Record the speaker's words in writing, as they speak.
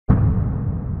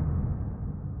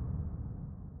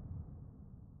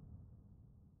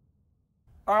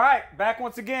All right, back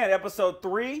once again, episode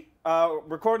 3.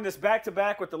 Recording this back to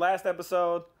back with the last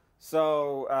episode.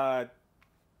 So,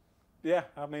 yeah,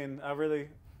 I mean, I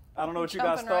don't know what you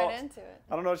guys thought. Right into it.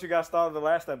 I don't know what you guys thought of the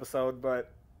last episode,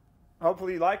 but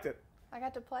hopefully you liked it. I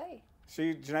got to play.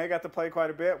 Janae got to play quite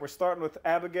a bit. We're starting with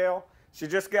Abigail. She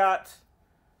just got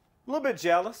a little bit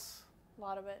jealous. A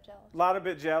lot of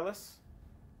bit jealous.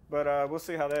 But we'll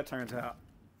see how that turns out.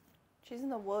 She's in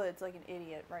the woods like an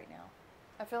idiot right now.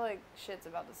 I feel like shit's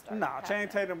about to start. Nah, Channing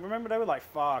Tatum. Remember, they were like,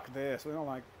 fuck this. We don't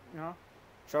like,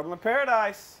 Trouble in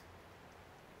Paradise.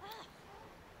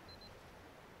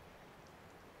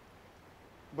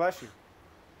 Bless you.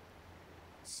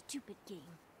 Stupid game.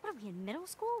 What are we, in middle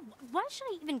school? Why should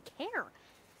I even care?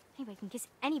 Anybody can kiss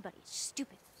anybody.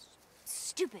 Stupid.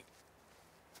 Stupid.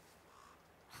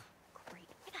 Great.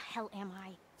 Where the hell am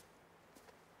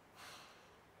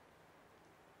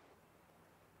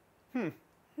I?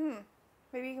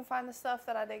 Maybe you can find the stuff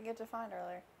that I didn't get to find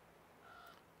earlier.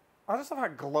 I just love how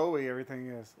glowy everything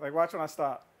is. Like, watch when I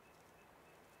stop.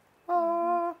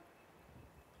 Oh.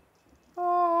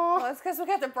 Well, that's because we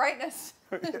got the brightness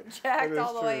jacked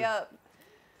all the way up.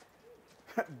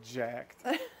 Jacked.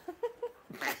 Oh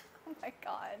my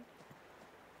god.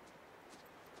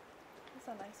 That's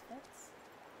a nice fence.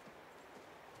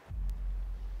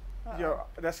 Yo,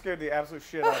 that scared the absolute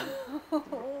shit out of me.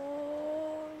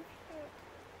 Oh, shit.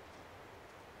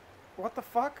 What the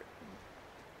fuck?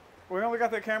 We only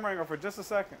got that camera angle for just a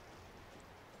second.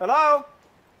 Hello?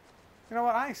 You know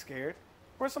what? I ain't scared.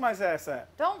 Where's somebody's ass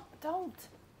at? Don't.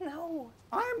 No.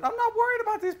 I'm not worried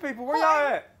about these people. Where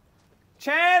y'all at?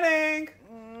 Channing!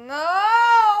 No!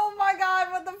 Oh my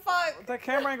god, what the fuck? That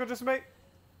camera angle just made...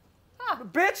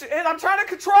 Bitch, I'm trying to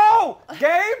control!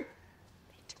 Game!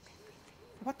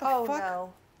 What the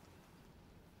fuck?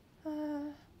 Oh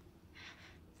no.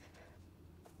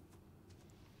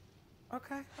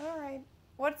 Okay. Alright.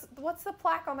 What's the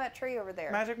plaque on that tree over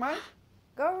there? Magic Mike?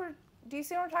 Go over. Do you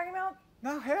see what I'm talking about?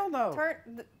 No, hell no. Turn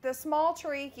the small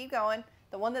tree, keep going.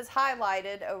 The one that's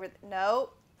highlighted over,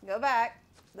 nope, go back.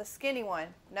 The skinny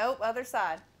one, nope, other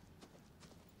side.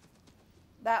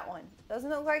 That one.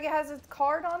 Doesn't it look like it has a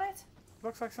card on it?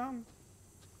 Looks like something.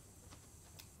 I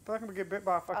feel like I'm gonna get bit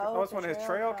by a fucking... Oh, it's one of his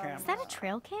trail cams. Is that a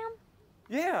trail cam?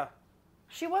 Yeah.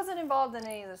 She wasn't involved in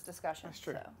any of this discussion. That's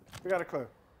true. So. We got a clue.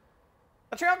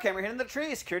 A trail camera hidden in the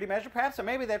tree. Security measure perhaps, or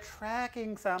maybe they're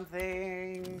tracking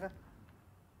something.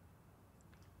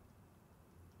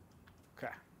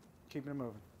 Okay. Keeping it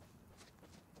moving.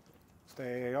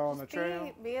 Stay on the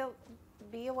trail.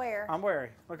 Be aware. I'm wary.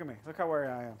 Look at me. Look how wary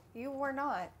I am. You were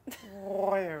not.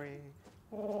 Wary.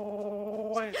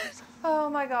 Wary. Oh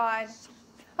my god.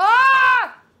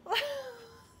 Ah!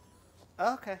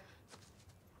 Okay.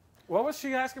 What was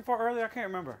she asking for earlier? I can't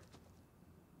remember.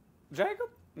 Jacob?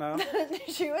 No.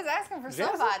 She was asking for Jesse?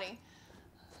 somebody.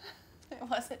 It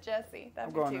wasn't Jesse. That'd I'm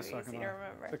be going too this easy fucking to way.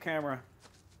 remember. The camera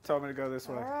told me to go this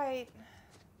way. All right.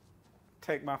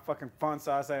 Take my fucking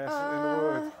fun-size ass in the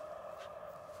woods.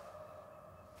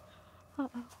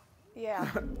 Uh-oh. Yeah.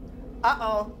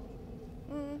 Uh-oh.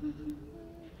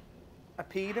 I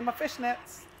peed in my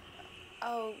fishnets.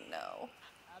 Oh no.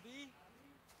 Abby?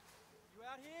 You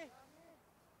out here?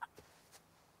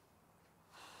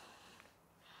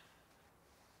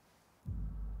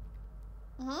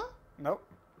 Nope.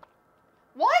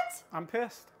 What? I'm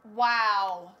pissed.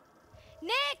 Wow.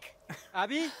 Nick!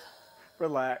 Abby?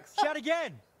 Relax. Shout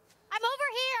again! I'm over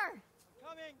here!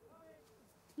 Coming!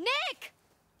 Nick!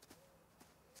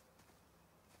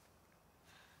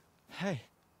 Hey.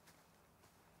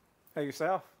 Hey,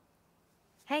 yourself.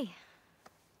 Hey.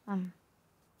 Hi.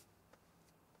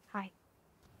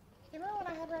 You remember what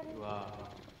I had ready? Wow.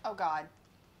 Oh god.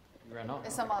 You ran off.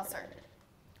 It's a monster.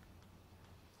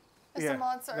 It's Yeah, a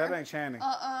monster. that ain't Channing.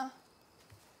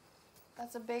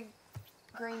 That's a big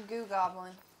green goo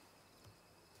goblin.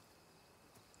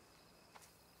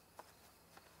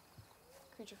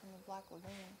 Creature from the Black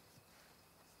Lagoon.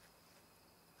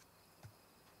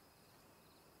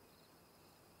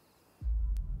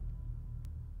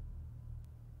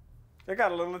 It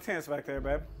got a little intense back there,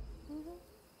 babe.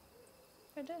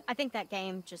 It did. I think that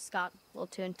game just got a little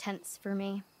too intense for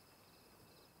me.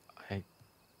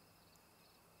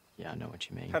 Yeah, I know what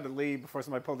you mean. Had to leave before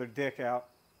somebody pulled their dick out.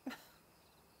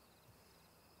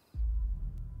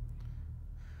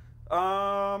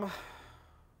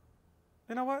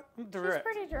 You know what? I'm direct.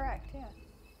 She's pretty direct, yeah.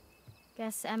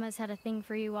 Guess Emma's had a thing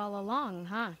for you all along,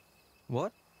 huh?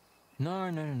 What?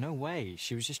 No way.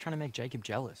 She was just trying to make Jacob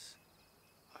jealous.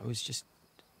 I was just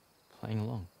playing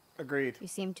along. Agreed. You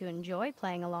seem to enjoy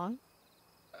playing along.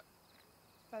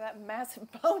 By that massive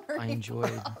boner. I he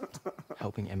enjoyed popped.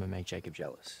 helping Emma make Jacob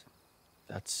jealous.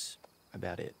 That's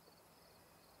about it.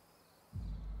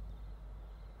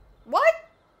 What?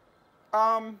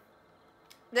 Um.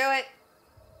 Do it.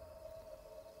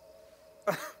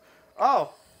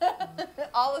 Oh.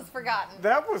 All is forgotten.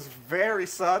 That was very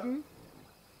sudden.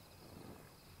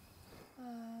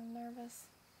 I'm nervous.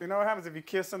 You know what happens if you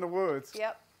kiss in the woods?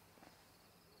 Yep.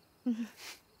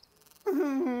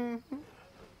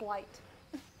 Blight.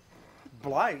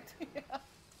 Blight? Yeah.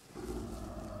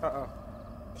 Uh-oh.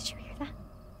 Did you hear that?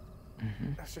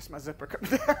 Mm-hmm. That's just my zipper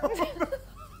coming down.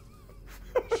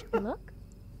 Should we look?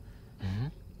 Mm-hmm.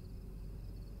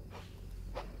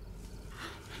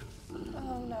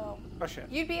 Oh no. Oh shit.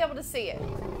 You'd be able to see it. I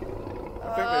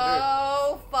think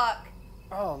Oh fuck. they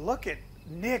do. Oh, look at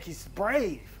Nick. He's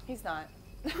brave. He's not.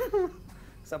 He's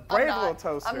a brave I'm little not.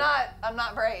 toaster. I'm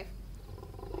not brave.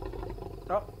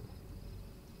 Oh.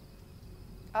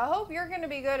 I hope you're gonna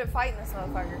be good at fighting this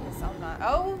motherfucker, because I'm not.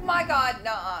 Oh my god,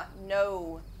 nuh-uh.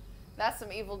 No. That's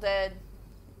some Evil Dead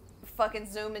fucking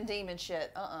zooming demon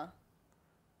shit.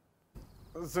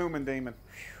 Zooming demon.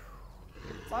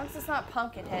 As long as it's not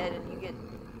Pumpkinhead and you get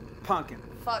Pumpkin.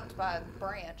 fucked by a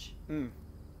branch.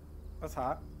 That's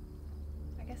hot.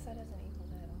 I guess that is an Evil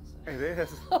Dead also. It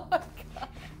is. Oh my god.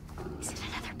 Is it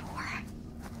another boar?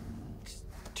 It's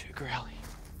too growly.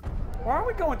 Why are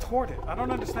we going toward it? I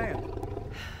don't understand.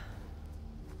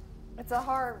 It's a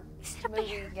hard Is it a movie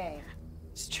bear? game.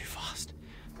 It's too fast.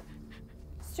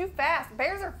 It's too fast.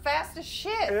 Bears are fast as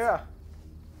shit. Yeah.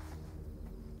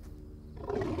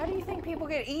 How do you think people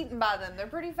get eaten by them? They're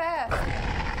pretty fast.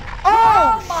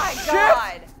 Oh, my shit!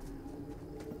 god.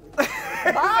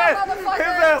 His Bye, ass- motherfucker. His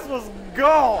ass was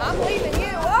gone. I'm leaving you.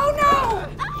 Oh no!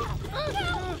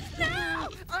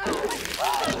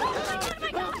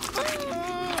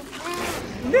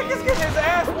 Nick is getting his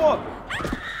ass whooped.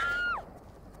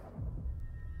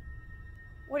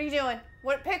 What are you doing?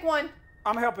 What? Pick one.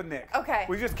 I'm helping Nick. Okay.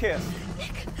 We just kissed.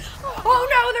 Oh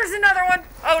no, there's another one.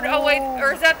 Oh no, wait,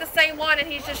 or is that the same one and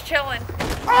he's just chilling?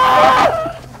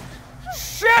 Ah!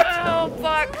 Shit! Oh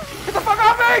fuck. Get the fuck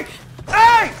off me!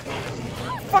 Hey!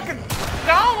 Fucking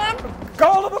Golem.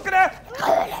 golem, look at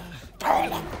that!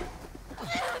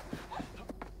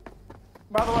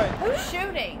 By the way, Who's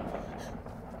shooting?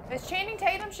 Is Channing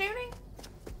Tatum shooting?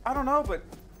 I don't know, but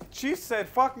she said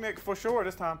fuck Nick for sure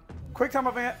this time. Quick time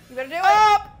event. You better do it.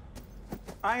 Up!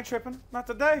 I ain't tripping. Not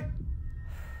today.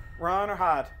 Run or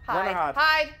hide. Run or hide.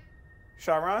 Hide.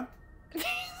 Should I run?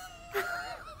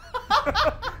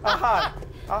 I'll hide.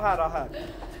 I'll hide.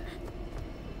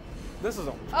 This is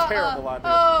a terrible idea.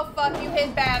 Oh fuck, you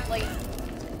hit badly.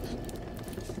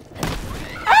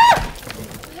 Ah!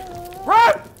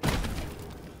 Run!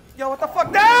 Yo, what the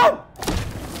fuck? Down!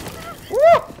 Woo!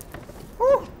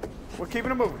 Woo! We're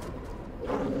keeping it moving.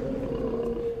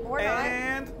 Or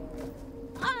And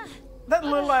that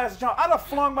little ass jump. I'd have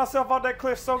flung myself off that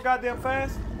cliff so goddamn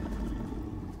fast.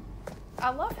 not. I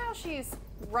love how she's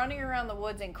running around the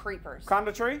woods in creepers. Climb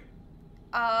the tree?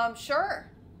 Sure.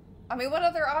 I mean, what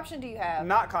other option do you have?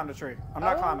 Not climb the tree. I'm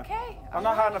not climbing. Okay. I'm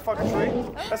not hiding a fucking tree.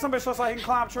 That some bitch looks like he can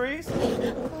climb trees.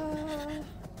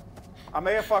 I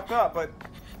may have fucked up, but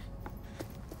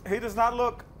he does not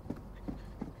look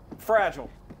fragile.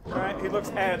 Right? He looks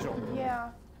agile.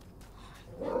 Yeah.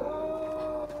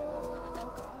 Oh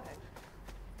god.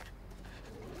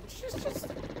 She's just.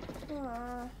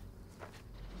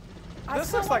 I This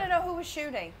still looks want like- to know who was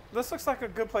shooting. This looks like a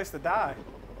good place to die.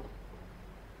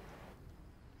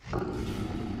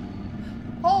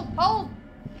 Hold, hold.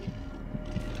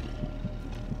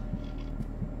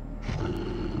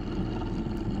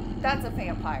 That's a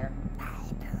vampire.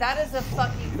 That is a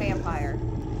fucking vampire.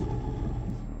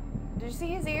 Did you see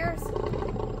his ears? His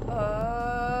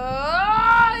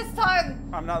tongue.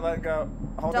 I'm not letting go.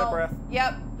 Hold that Don't. breath.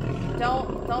 Yep.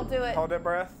 Don't do it. Hold that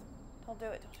breath. Don't do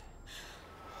it. Don't do it.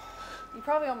 You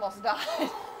probably almost died.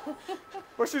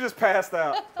 Well, she just passed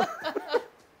out.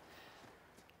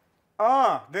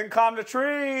 Didn't climb the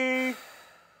tree.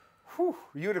 Whew,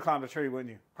 you would have climbed the tree,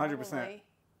 wouldn't you? 100%. Probably,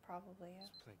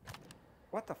 yeah.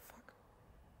 What the fuck?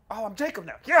 Oh, I'm Jacob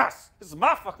now. Yes! This is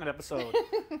my fucking episode.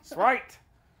 That's right.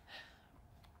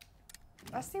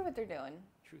 I see what they're doing.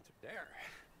 Truth or dare.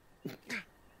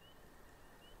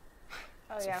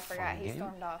 Oh yeah, I forgot. fun He game.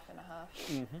 stormed off in a huff.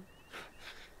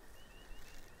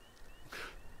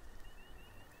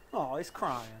 Oh, he's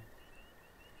crying.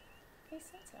 He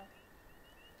said so.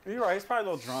 You're right. He's probably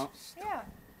a little drunk. Yeah.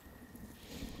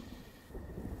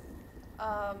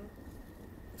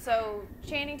 So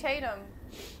Channing Tatum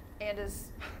and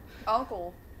his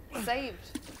uncle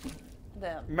saved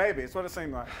them. Maybe. It's what it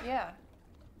seemed like. Yeah.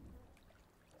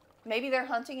 Maybe they're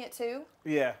hunting it too.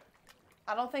 Yeah.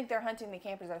 I don't think they're hunting the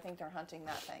campers. I think they're hunting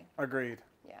that thing. Agreed.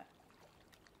 Yeah.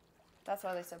 That's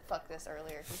why they said fuck this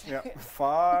earlier. Yep.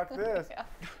 Fuck this. Yeah.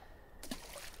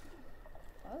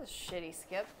 That was a shitty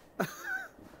skip.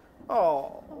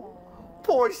 Oh.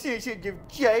 Poor sensitive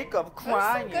Jacob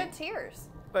crying. There's some good tears.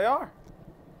 They are.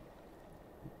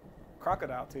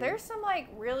 Crocodile tears. There's some like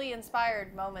really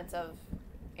inspired moments of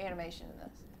animation in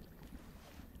this.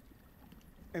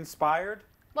 Inspired?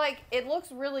 Like it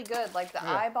looks really good. Like the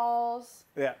eyeballs.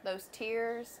 Yeah. Those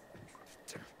tears.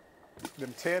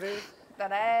 Them titties.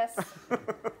 That ass.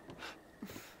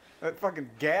 That fucking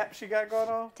gap she got going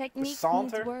on. Technique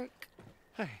needs work.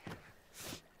 Hey.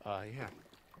 Yeah.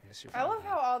 Yes, you're I love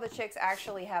how all the chicks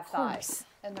actually have thighs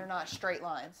and they're not straight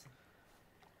lines.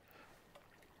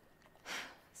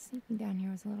 Sleeping down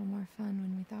here was a little more fun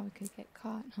when we thought we could get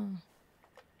caught, huh?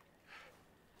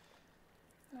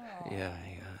 Yeah,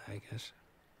 I guess.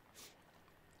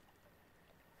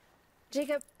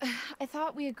 Jacob, I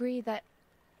thought we agreed that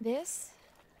this,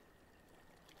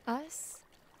 us,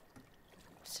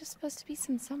 it's just supposed to be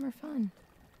some summer fun.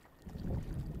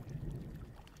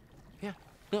 Yeah.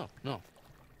 No.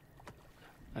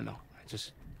 I know.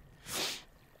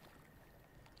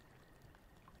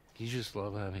 You just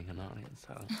love having an audience,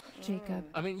 huh? Jacob.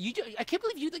 I mean, I can't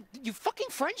believe you fucking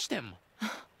Frenched him.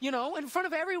 You know, in front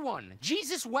of everyone.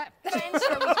 Jesus wept.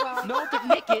 No, but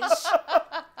Nick is.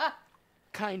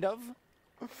 Kind of.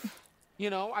 You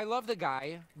know, I love the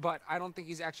guy, but I don't think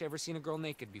he's actually ever seen a girl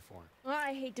naked before. Well,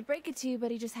 I hate to break it to you,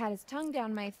 but he just had his tongue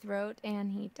down my throat,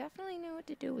 and he definitely knew what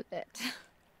to do with it.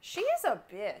 She is a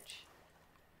bitch.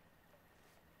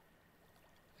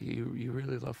 You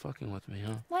really love fucking with me,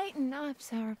 huh? Lighten up,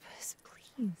 Sourpuss,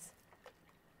 please.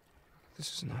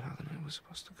 This is not how the night was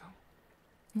supposed to go.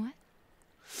 What?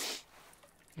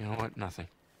 You know what? Nothing.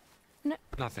 No.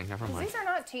 Nothing. Never mind. These are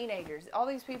not teenagers. All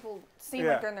these people seem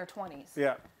Yeah. like they're in their 20s.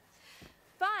 Yeah.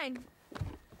 Fine.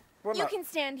 Well, You no. can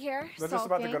stand here, They're just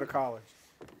about to go to sulking, college.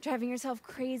 driving yourself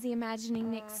crazy,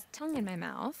 imagining Nick's tongue in my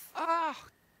mouth. Ah,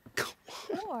 come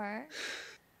on.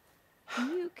 Or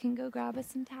you can go grab us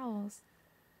some towels.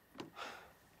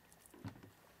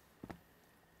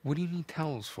 What do you need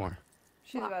towels for?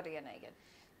 She's about to get naked.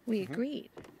 We agreed.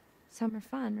 Summer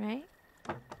fun, right?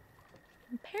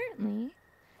 Apparently,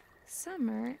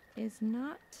 summer is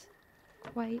not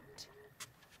quite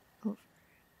over.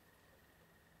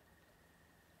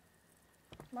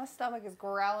 My stomach is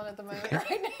growling at the moon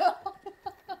right now.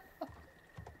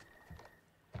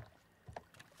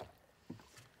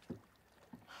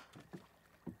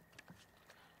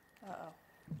 Uh-oh.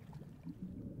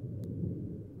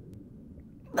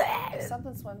 If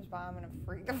something swims by, I'm gonna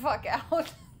freak the fuck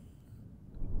out.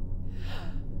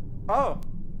 Oh.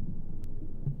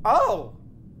 Oh.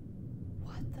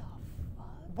 What the fuck?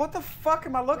 What the fuck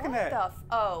am I looking What at? the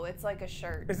oh, it's like a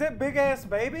shirt. Is that big ass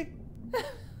baby?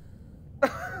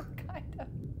 Kind of.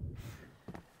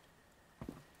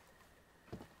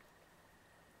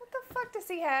 What the fuck does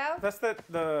he have? That's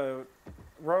the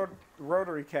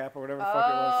rotary cap or whatever the fuck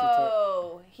it was.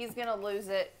 Oh, he's gonna lose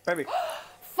it. Baby,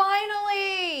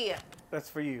 Finally! that's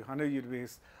for you. I knew you'd be.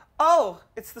 Oh,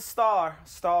 it's the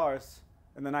stars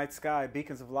in the night sky,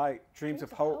 beacons of light, dreams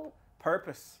of hope,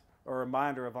 purpose, a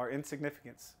reminder of our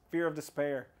insignificance, fear of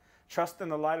despair, trust in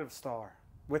the light of the star.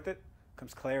 With it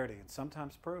comes clarity and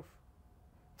sometimes proof.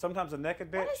 Sometimes a naked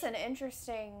bitch. That is an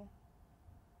interesting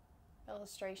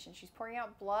illustration. She's pouring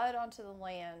out blood onto the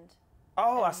land.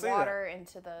 Oh, and I see water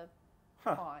into the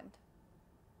Huh. pond.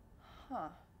 Huh.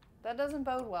 That doesn't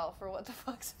bode well for what the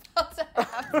fuck's about to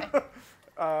happen. that.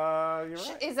 You're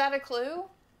right. Is that a clue?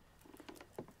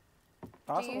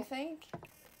 Possible. Do you think?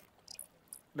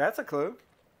 That's a clue.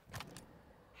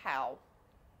 How?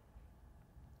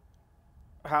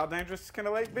 How dangerous can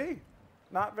a lake be?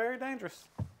 Not very dangerous.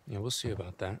 Yeah, we'll see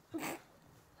about that.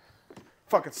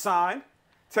 Fucking sign.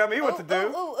 Tell me what to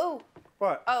do. Ooh.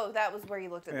 What? Oh, that was where you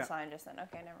looked at Yeah. the sign just then.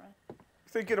 Okay, never mind.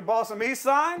 Think you're the boss of me,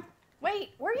 sign?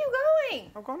 Wait, where are you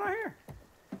going? I'm going out here.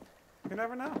 You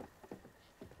never know.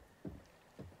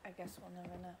 I guess we'll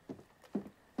never know.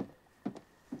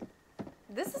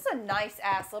 This is a nice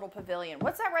ass little pavilion.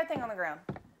 What's that red thing on the ground?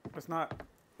 It's not.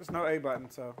 There's no A button,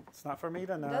 so it's not for me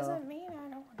to know. Doesn't mean I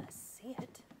don't want to see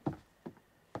it.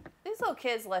 These little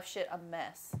kids left shit a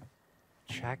mess.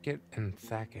 Chacket and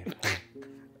Thacket.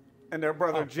 And their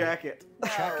brother Jacket.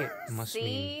 Chacket must C.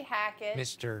 mean Hackett.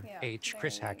 Mr. Yeah, H. there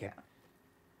Chris you Hackett.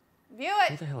 go. View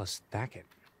Who it. the hell is Thacket?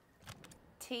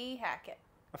 T. Hackett.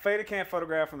 A faded can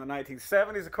photograph from the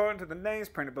 1970s. According to the names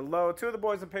printed below, two of the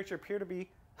boys in the picture appear to be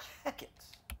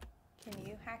Hacketts. Can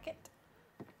you hack it?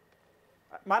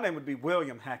 My name would be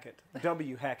William Hackett.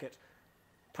 W. Hackett.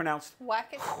 Pronounced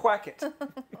Whack it. Whackett.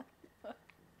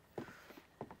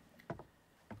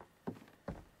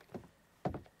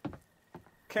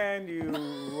 Can you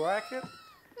whack it?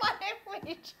 My name would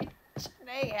be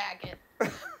Janae Hackett.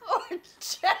 Or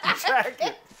Jack.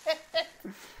 Jacket.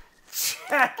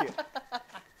 Jacket.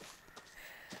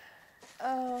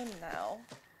 Oh, no.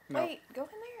 No. Wait, go in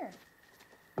there.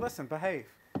 Listen, behave.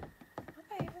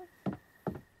 Okay.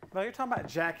 No, you're talking about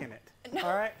jacking it. No,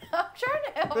 All right? I'm trying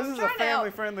to help. This I'm is a trying to help.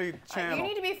 family-friendly channel. You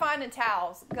need to be finding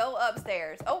towels. Go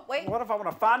upstairs. Oh, wait. What if I want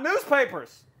to find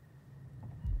newspapers?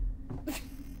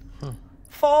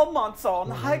 4 months on,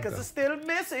 hikers are still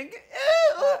missing.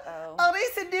 Uh-oh. A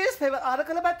recent newspaper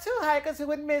article about 2 hikers who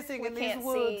went missing in these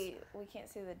woods. We can't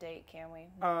see the date, can we?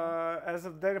 As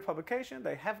of the date of publication,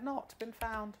 they have not been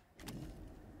found.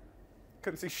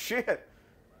 Couldn't see shit.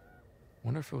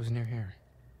 Wonder if it was near here.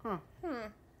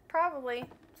 Probably,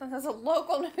 since it's a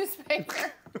local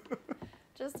newspaper.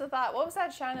 Just a thought. What was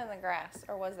that shine in the grass?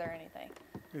 Or was there anything?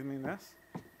 You mean this?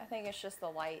 I think it's just the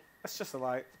light. That's just a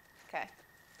light. Okay.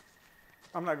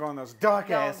 I'm not going those dark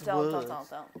ass woods. Don't.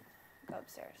 Go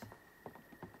upstairs.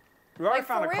 We already Like,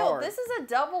 found for a real, car. this is a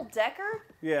double decker?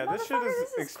 Yeah, this shit is This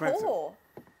is expensive. cool.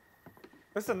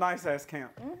 This is a nice ass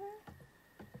camp.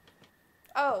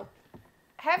 Oh,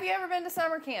 have you ever been to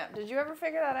summer camp? Did you ever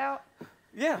figure that out?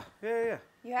 Yeah.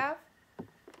 You have?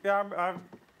 Yeah,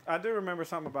 I do remember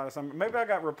something about it. Maybe I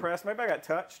got repressed. Maybe I got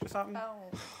touched or something.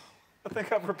 Oh. I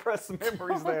think I've repressed some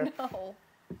memories there. No.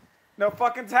 No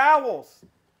fucking towels.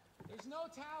 There's no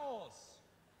towels.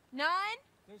 None?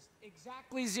 There's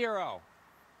exactly 0.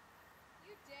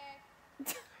 You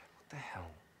dick. What the hell?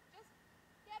 Just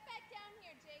get back down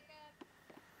here,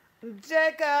 Jacob.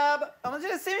 Jacob, I want you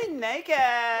to see me naked.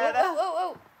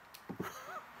 Oh.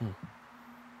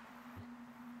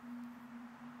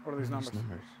 What are these numbers?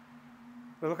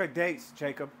 They look like dates,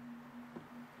 Jacob.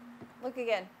 Look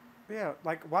again. Yeah,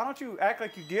 like, why don't you act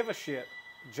like you give a shit,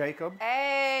 Jacob?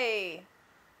 Hey.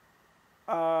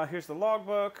 Here's the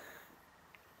logbook.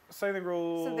 Sailing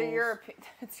rules. So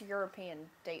it's European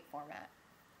date format.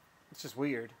 It's just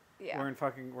weird. Yeah. We're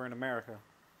in America.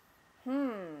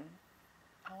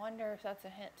 I wonder if that's a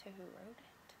hint to who wrote it.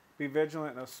 Be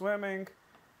vigilant, no swimming.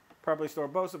 Properly store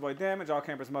boats, avoid damage. All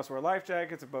campers must wear life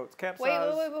jackets if boats capsize.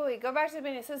 Wait. Go back to the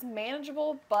beginning. It says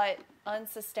manageable but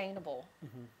unsustainable.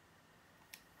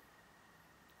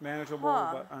 Manageable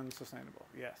but unsustainable.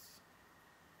 Yes.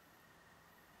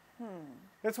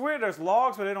 It's weird. There's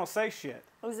logs, but they don't say shit.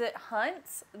 Was it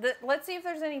hunts? Let's see if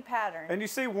there's any pattern. And you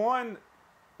see one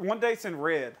date's in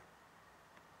red.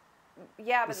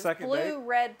 Yeah, but the it's second blue, date?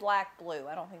 red, black, blue.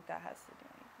 I don't think that has to do anything.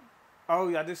 Oh,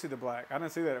 yeah, I do see the black. I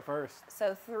didn't see that at first.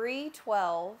 So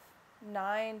 3/12,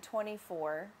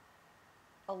 9/24,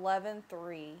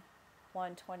 11/3,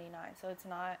 1/29. So it's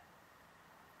not.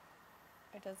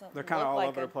 It doesn't. They're kind of look all like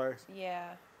over the place.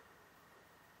 Yeah.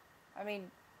 I mean,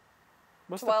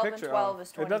 What's 12 the and picture? 12 of?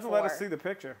 is It doesn't let us 24. see the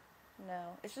picture.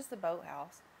 no, it's just the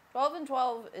boathouse. 12 and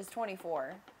 12 is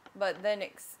 24, but then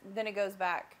it goes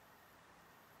back.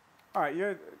 All right,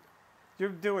 you're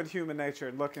doing human nature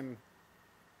and looking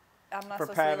I'm not for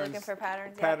supposed patterns. to be looking for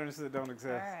patterns yet? Patterns that don't All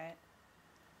exist. right.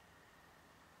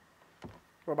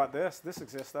 What about this? This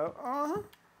exists though.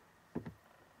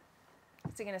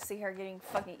 Is he going to see her getting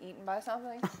fucking eaten by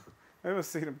something? Maybe we'll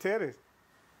see them titties.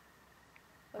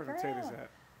 Where Look the titties around. at?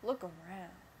 Look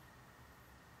around.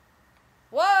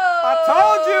 Whoa! I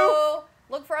told you!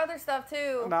 Look for other stuff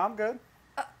too. No, I'm good.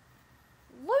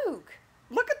 Luke.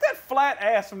 Look at that flat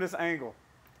ass from this angle.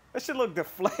 That should look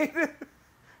deflated,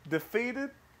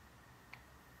 defeated.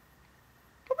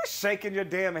 Don't be shaking your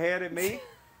damn head at me.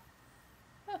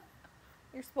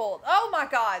 You're spoiled. Oh my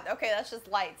god. Okay, that's just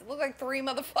lights. It look like 3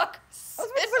 motherfuckers. I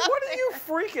was gonna say, what are you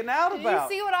freaking out Did about?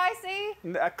 you see what I see?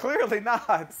 Clearly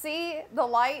not. See the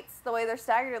lights, the way they're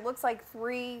staggered? It looks like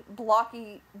 3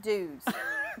 blocky dudes.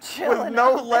 chilling With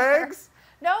no out there. legs?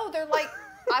 No, they're like,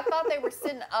 I thought they were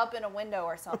sitting up in a window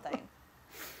or something.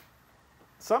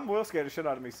 Something will scare the shit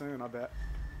out of me soon, I bet.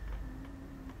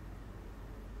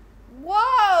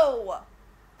 Whoa!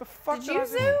 The fuck Did you I do?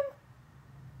 zoom?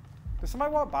 Did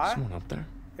somebody walk by? Someone up there?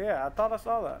 Yeah, I thought I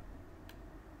saw that.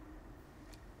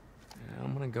 Yeah,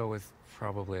 I'm gonna go with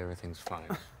probably everything's fine.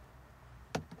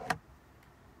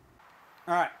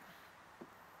 All right.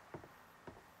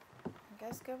 I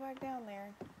guess go back down there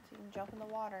so you can jump in the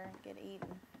water and get eaten.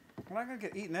 We're not gonna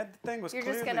get eaten. That thing was You're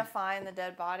clearly... just gonna find the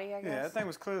dead body, I guess. Yeah, that thing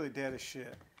was clearly dead as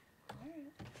shit.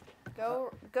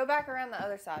 Go back around the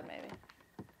other side, maybe.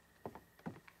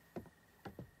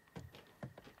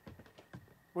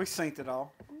 We synced it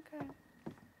all. Okay.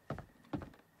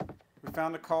 We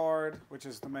found the card, which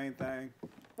is the main thing.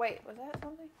 Wait, was that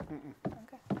something?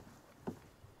 Okay.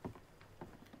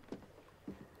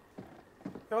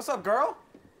 Hey, what's up, girl?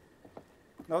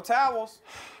 No towels.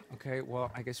 Okay, well,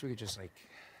 I guess we could just, like,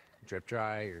 drip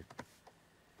dry or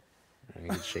you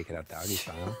could shake it out doggy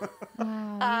style. Wow, you really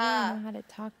know how to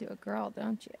talk to a girl,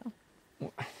 don't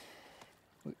you?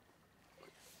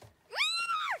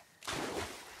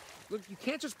 Look, you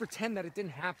can't just pretend that it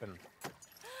didn't happen.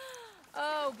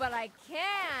 Oh, but I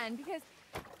can, because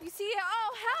you see,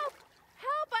 oh, help!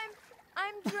 Help!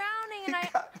 I'm drowning and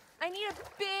I need a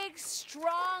big,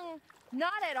 strong,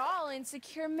 not at all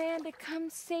insecure man to come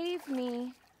save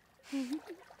me.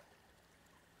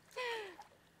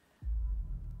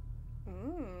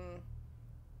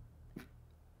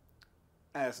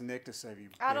 Ask Nick to save you.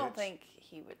 I don't bitch. think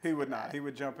he would. He would not. He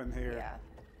would jump in here.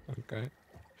 Yeah. Okay.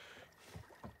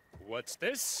 What's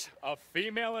this? A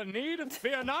female in need?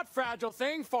 Fear not, fragile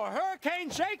thing, for Hurricane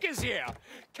Jake is here!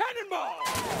 Cannonball!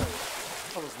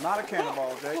 That was not a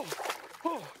cannonball, Jake.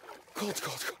 Oh, cold,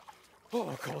 cold, cold.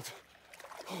 Oh, cold.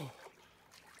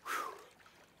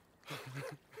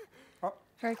 Oh.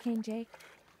 Hurricane Jake.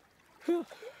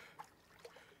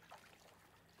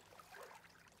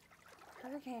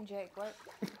 Hurricane Jake. What?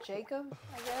 Jacob,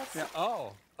 I guess? Yeah.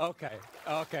 Oh, okay.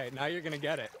 Okay, now you're gonna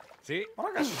get it. See? Oh,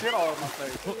 I got shit all over my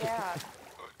face. Yeah.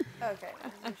 Okay.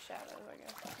 There's shadows, I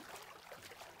guess.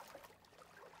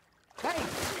 Hey!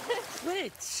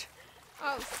 Quit!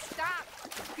 Oh, stop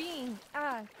being,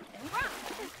 You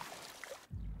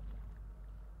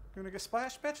gonna get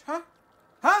splashed, bitch? Huh?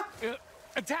 Huh?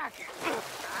 Attack!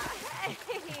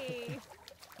 Hey!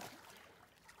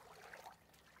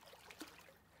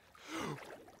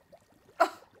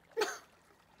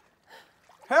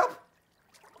 Help!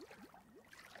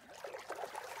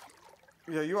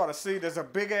 Yeah, you ought to see there's a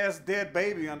big ass dead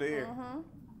baby under here.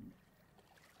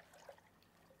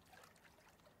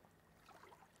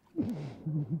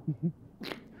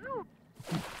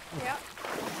 Yep.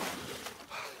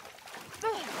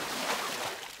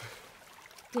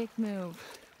 Dick move.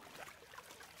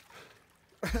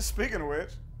 Speaking of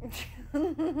which.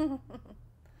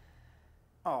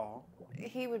 Oh,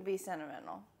 He would be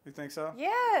sentimental. you think so?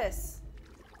 Yes.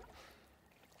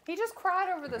 He just cried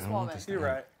over this woman. You're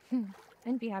right.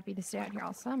 I'd be happy to stay out here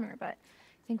all summer, but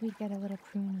I think we'd get a little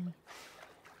pruny.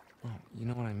 Oh, you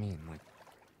know what I mean, like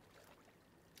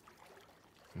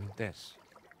this.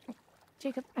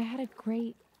 Jacob, I had a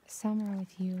great summer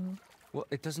with you. Well,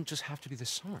 it doesn't just have to be this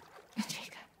summer.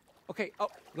 Jacob. Okay, oh,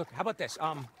 look, how about this?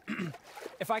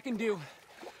 If I can do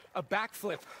a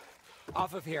backflip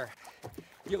off of here,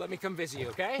 you let me come visit you,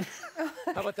 okay?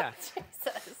 How about that?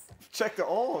 Jesus. Check the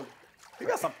oil. He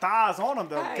got some thighs on him,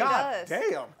 though. Hey, God he does.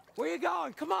 damn. Where you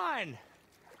going? Come on.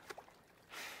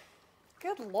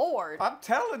 Good Lord. I'm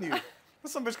telling you.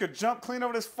 This some bitch could jump clean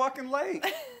over this fucking lake.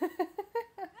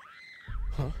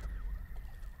 What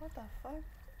the fuck?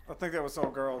 I think that was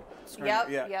some girl screaming. Yep,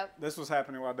 Yeah, yep. This was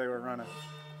happening while they were running.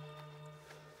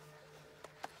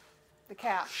 The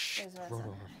cat is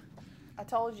missing. I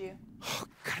told you. Oh,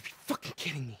 gotta be fucking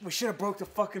kidding me. We should have broke the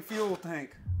fucking fuel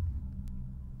tank.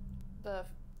 The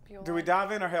fuel. Do we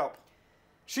dive in or help?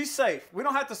 She's safe. We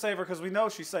don't have to save her because we know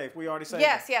she's safe. We already saved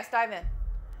Yes, her. yes, dive in.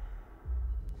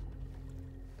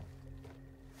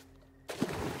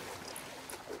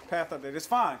 Path update. It's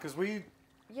fine because we.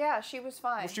 Yeah, she was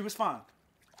fine. Well, she was fine.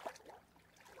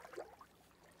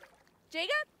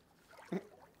 Jacob?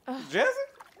 Jesse?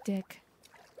 Dick.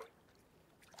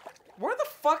 Where the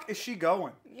fuck is she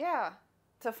going? Yeah,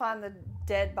 to find the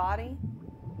dead body.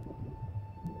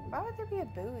 Why would there be a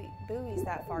buoys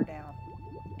that far down?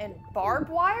 And barbed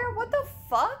wire? What the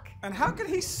fuck? And how could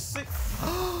he see?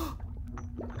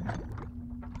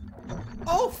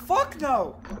 Oh, fuck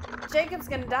no! Jacob's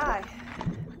gonna die.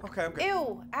 Okay, I'm good.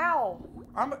 Ew, ow.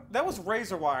 That was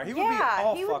razor wire. He would be Yeah,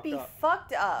 all he fucked would be up.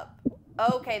 fucked up.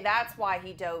 Okay, that's why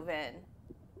he dove in.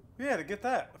 Yeah, to get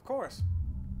that, of course.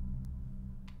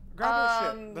 Grab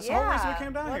that shit. That's the whole reason we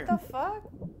came down here. What the fuck?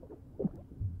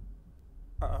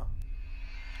 Uh-oh.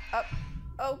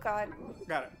 Oh, God.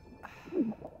 Got it.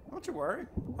 Don't you worry.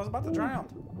 I was about to drown.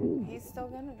 He's still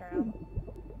gonna drown.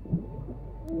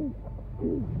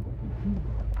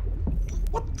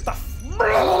 What the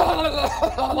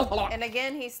And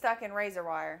again, he's stuck in razor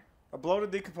wire. A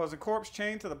bloated, decomposing corpse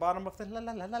chained to the bottom of the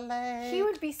lake. He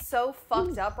would be so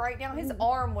fucked up right now. His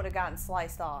arm would have gotten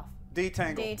sliced off.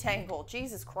 Detangled. Detangled.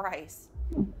 Jesus Christ.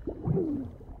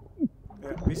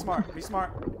 Yeah, be smart. Be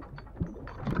smart.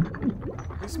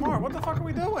 Be smart. What the fuck are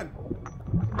we doing?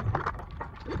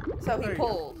 So There he you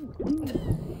pulled.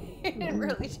 He didn't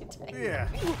really detangle. Yeah.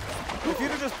 If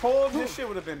you'd have just pulled, this shit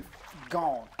would have been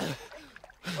gone.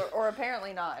 Or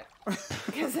apparently not.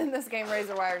 Because in this game,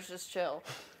 razor wires just chill.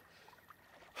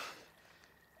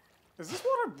 Is this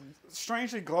water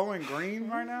strangely glowing green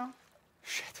right now?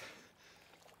 Shit.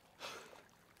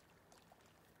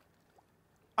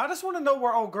 I just want to know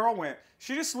where old girl went.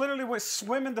 She just literally went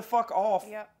swimming the fuck off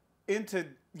into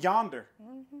yonder.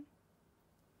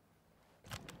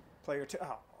 Player 2.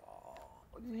 Oh,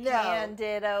 no. Hand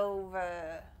it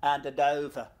over. Hand it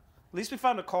over. At least we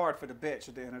found a card for the bitch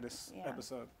at the end of this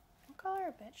episode. Don't call her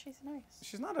a bitch. She's nice.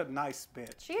 She's not a nice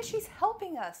bitch. She is. She's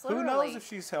helping us, literally. Who knows if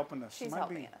she's helping us? She's she might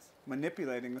helping be us.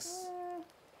 Manipulating us.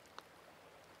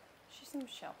 She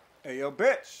seems chill. Hey, yo,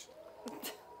 bitch.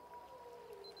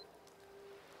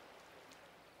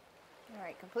 All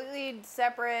right, completely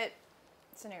separate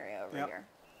scenario over here.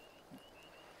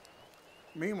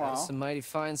 Meanwhile, some mighty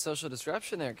fine social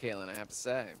disruption there, Kaylin, I have to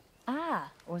say.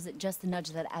 Ah, or was it just the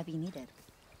nudge that Abby needed?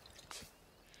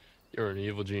 You're an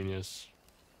evil genius.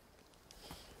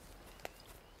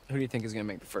 Who do you think is gonna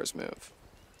make the first move?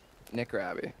 Nick or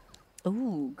Abby?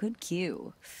 Ooh, good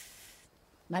cue.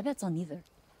 My bet's on neither.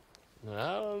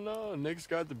 I don't know. Nick's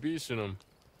got the beast in him.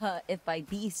 If by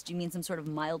beast you mean some sort of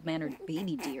mild-mannered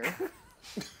baby deer.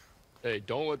 Hey,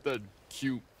 don't let that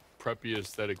cute, preppy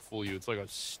aesthetic fool you. It's like a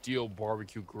steel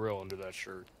barbecue grill under that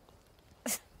shirt.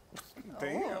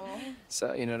 Damn.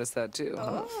 So, you noticed that too,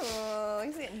 huh? Oh,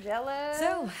 he's getting jealous.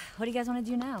 So, what do you guys want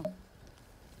to do now?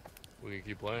 We can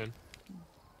keep playing.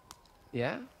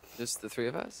 Yeah? Just the three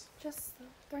of us? Just the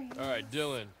three. All right,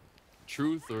 Dylan.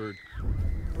 Truth or...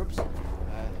 Whoops.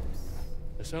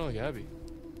 It sounded like Abby.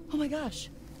 Oh my gosh.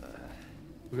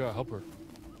 We gotta help her.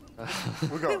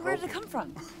 Wait, where did it come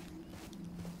from?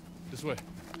 This way.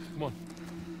 Come on.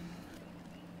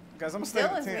 Guys, I'm gonna stay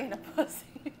at Dylan's the being tent. a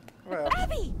pussy. Well,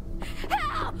 Abby!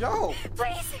 Help! yo!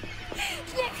 Please!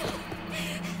 Nick!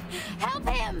 Help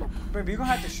him! Baby, you're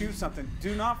gonna have to shoot something.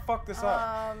 Do not fuck this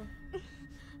up.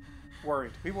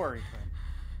 Worried. Be worried.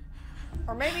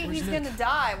 Or maybe he's gonna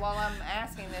die while I'm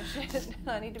asking this shit.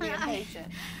 I need to be impatient.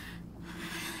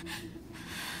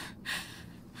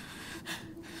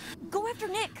 Go after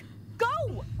Nick! Go!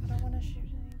 I don't want to shoot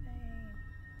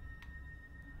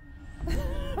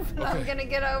anything. I'm gonna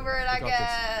get over it, I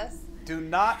guess. Do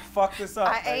not fuck this up.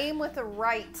 I aim with the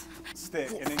right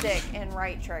stick and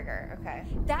right trigger. Okay.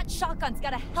 That shotgun's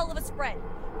got a hell of a spread.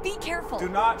 Be careful. Do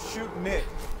not shoot Nick.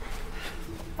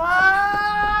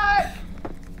 Fuck!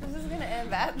 This is gonna end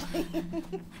badly.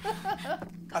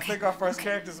 I think our first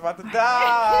character's about to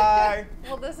die.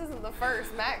 Well, this isn't the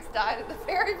first. Max died at the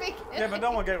very beginning. Yeah, but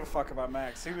no one gave a fuck about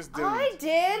Max. He was doomed. I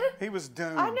did. He was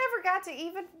doomed. I never got to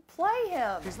even play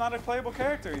him. He's not a playable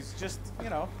character. He's just, you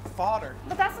know, fodder.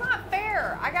 But that's not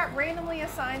fair. I got randomly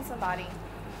assigned somebody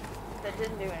that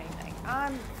didn't do anything.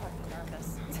 I'm fucking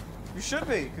nervous. You should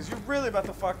be, because you're really about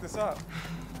to fuck this up.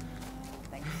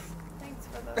 Thanks. Thanks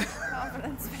for the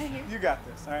confidence, babe. You got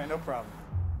this. All right, no problem.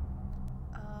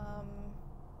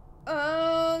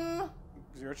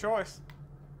 It's your choice.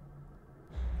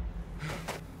 You're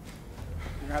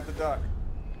gonna have to duck.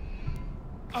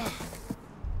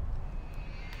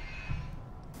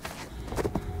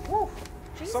 Woo.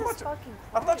 Jesus So much. fucking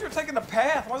I thought you were taking the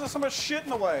path. Why is there so much shit in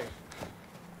the way?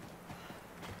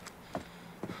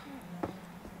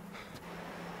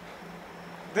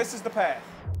 This is the path.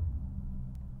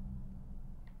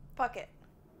 Fuck it.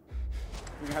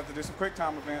 You're gonna have to do some quick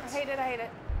time I events. hate it. I hate it.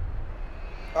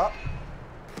 Up.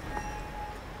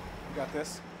 You got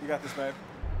this. You got this, babe.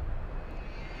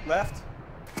 Left.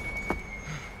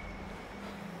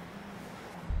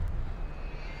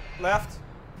 Left.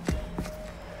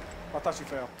 I thought you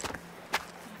fell.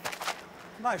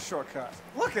 Nice shortcut.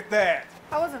 Look at that.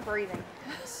 I wasn't breathing.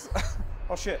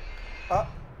 Oh shit. Up.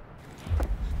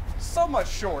 So much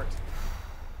short.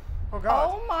 Oh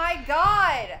god. Oh my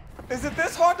god. Is it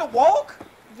this hard to walk?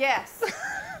 Yes.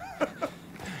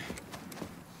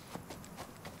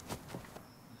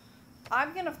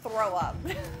 I'm gonna throw up.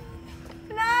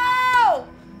 No!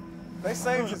 They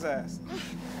saved his ass.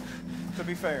 To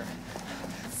be fair.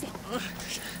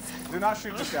 Do not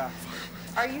shoot this guy.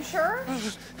 Are you sure? I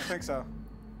think so.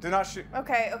 Do not shoot.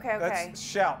 Okay, okay, okay. That's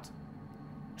shout.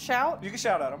 Shout? You can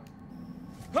shout at him.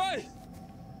 Hey!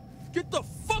 Get the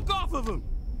fuck off of him!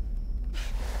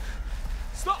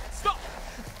 Stop! Stop!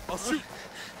 I'll shoot.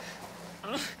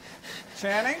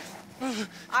 Channing?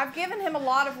 I've given him a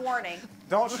lot of warning.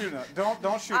 Don't shoot him.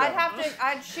 Don't shoot I'd at him.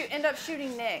 have to, end up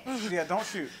shooting Nick. Yeah, don't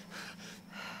shoot.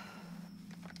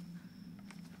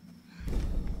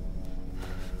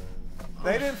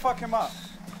 They didn't fuck him up.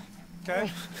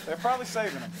 Okay? They're probably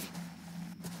saving him.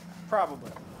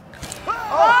 Probably.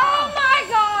 Oh my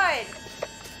god!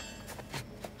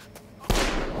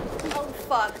 Oh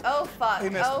fuck. Oh fuck. He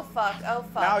missed Oh him. fuck. Oh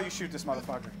fuck. Now you shoot this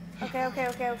motherfucker. Okay.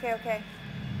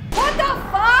 What the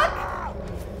fuck?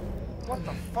 What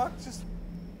the fuck? Just.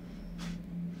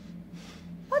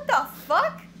 What the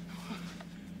fuck?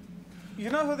 You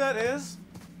know who that is?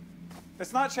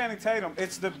 It's not Channing Tatum.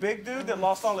 It's the big dude that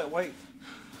lost all that weight.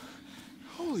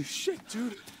 Holy shit,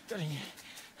 dude.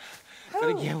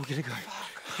 Gotta get, we gotta go.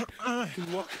 Can you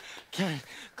walk?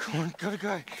 Come on, gotta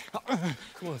go. Come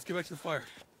on, let's get back to the fire.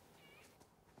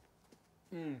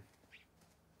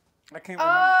 I can't remember.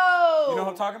 Oh. You know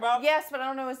what I'm talking about? Yes, but I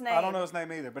don't know his name. I don't know his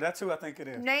name either, but that's who I think it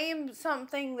is. Name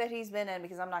something that he's been in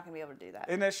because I'm not gonna be able to do that.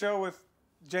 In that show with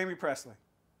Jamie Presley.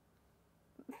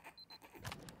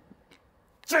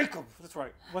 Jacob! That's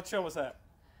right. What show was that?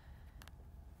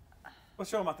 What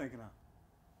show am I thinking of?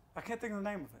 I can't think of the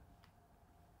name of it.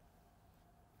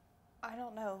 I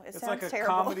don't know. It It's sounds like a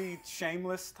terrible. comedy,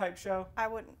 shameless type show. I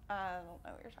don't know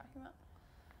what you're talking about.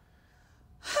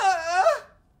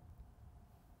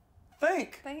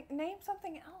 Name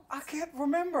something else. I can't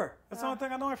remember. That's the only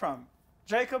thing I know it from.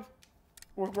 Jacob,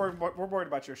 we're worried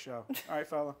about your show. All right,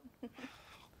 fella.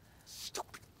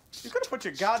 Stupid. You could have put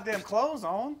your goddamn clothes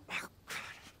on.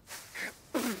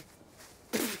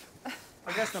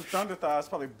 I guess them thunder thighs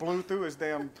probably blew through his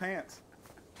damn pants.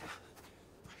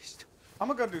 I'm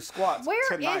gonna go do squats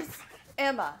tonight. Where is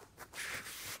Emma?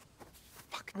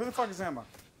 Who the fuck is Emma?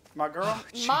 My girl?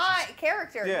 My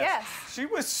character, yes. She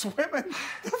was swimming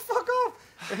the fuck off.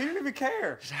 And he didn't even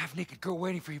care. There's a half-naked girl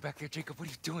waiting for you back there, Jacob. What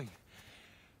are you doing?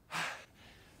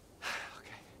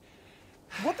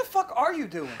 What the fuck are you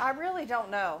doing? I really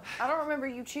don't know. I don't remember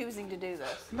you choosing to do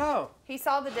this. No. He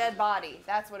saw the dead body.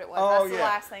 That's what it was. Oh, That's the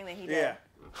last thing that he did. Yeah.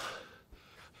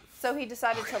 So he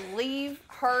decided to leave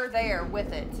her there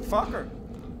with it. Fuck her.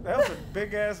 That was a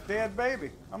big ass dead baby.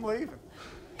 I'm leaving.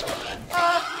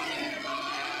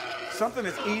 Something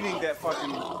is eating that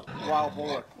fucking wild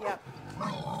boar. Yep.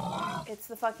 It's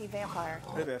the fucking vampire.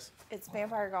 It is. It's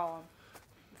Vampire Golem.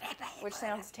 Which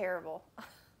sounds terrible.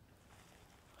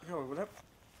 Yo, what that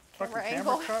fucking Camera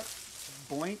camera angle. cut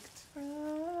blinked. I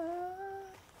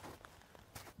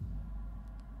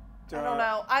don't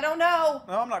know. I don't know.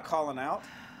 No, I'm not calling out.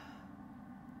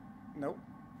 Nope.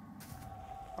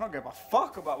 I don't give a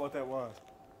fuck about what that was.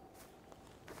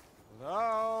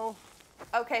 Hello?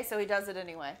 Okay, so he does it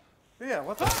anyway. Yeah,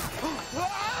 what the?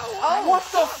 Oh, what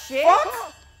the shit?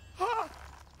 fuck?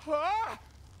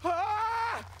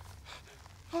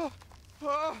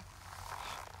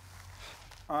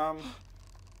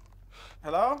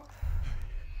 Hello?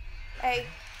 Hey.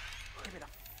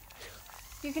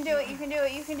 You can do it. You can do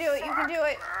it. You can do it. You can do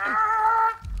it.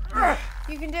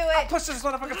 You can do it. Push this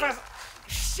motherfucker fast.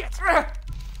 Shit!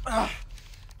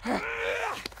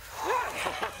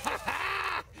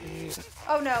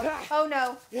 Oh no. Oh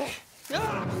no.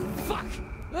 Fuck!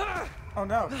 Oh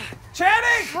no.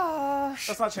 Channing!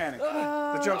 That's not Channing.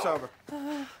 The joke's over.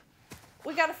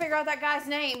 We gotta figure out that guy's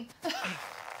name.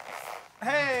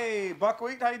 Hey,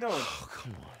 Buckwheat, how you doing? Oh,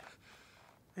 come on.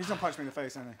 He's gonna punch me in the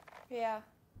face, isn't he? Yeah.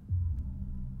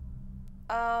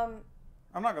 I'm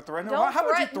not gonna threaten him. Don't How would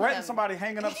you threaten threaten him. somebody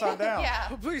hanging upside down? Yeah.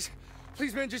 Oh, please,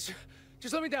 man, just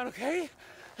let me down, okay?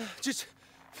 Just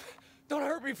don't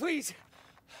hurt me, please.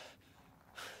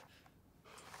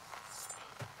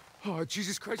 Oh,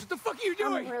 Jesus Christ, what the fuck are you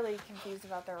doing? I'm really confused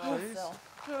about their role still.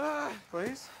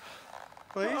 Please?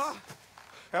 Please?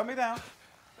 Help me down.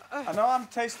 I know I'm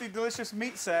tasty, delicious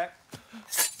meat sack.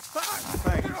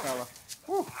 Thank you, fella.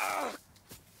 Whew.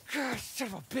 God, son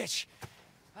of a bitch.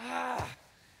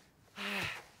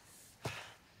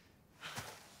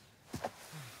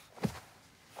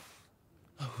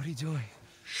 Oh, what are you doing?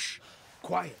 Shh.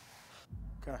 Quiet.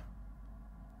 Okay.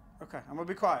 Okay, I'm gonna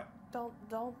be quiet. Don't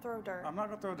throw dirt. I'm not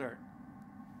gonna throw dirt.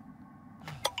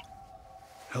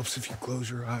 Helps if you close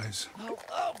your eyes. Oh,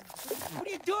 what are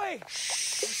you doing?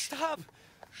 Shh. Stop.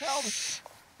 Help.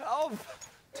 Help.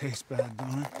 Tastes bad,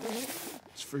 don't it?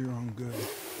 It's for your own good.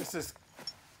 This is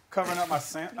covering up my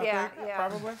scent, I Yeah, think, yeah.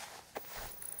 probably.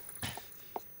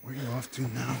 Where you off to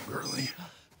now, girlie?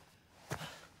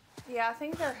 Yeah, I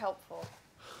think they're helpful.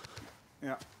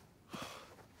 Yeah.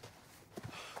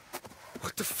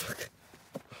 What the fuck?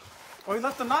 Oh, he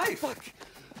left the knife. Fuck.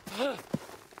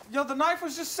 Yo, the knife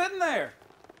was just sitting there.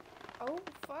 Oh,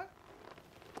 fuck.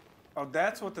 Oh,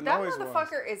 that's what the That noise was.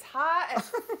 motherfucker is high as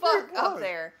fuck up was.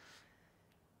 there.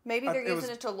 Maybe they're It using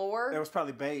was- it to lure. It was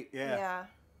probably bait, yeah. Yeah.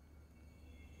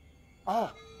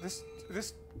 Oh, this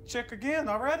chick again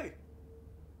already.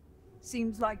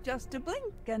 Seems like just a blink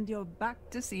and you're back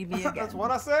to see me again. That's what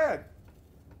I said.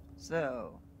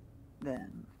 So,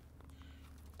 then,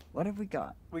 what have we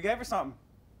got? We gave her something.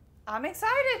 I'm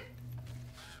excited.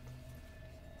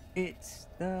 It's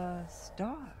the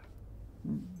star.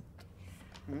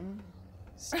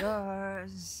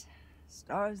 Stars.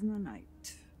 Stars in the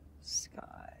night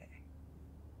sky.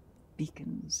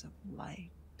 Beacons of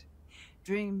light.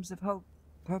 Dreams of hope,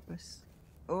 purpose,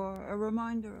 or a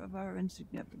reminder of our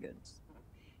insignificance.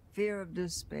 Fear of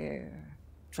despair.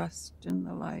 Trust in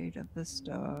the light of the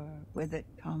star. With it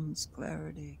comes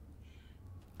clarity.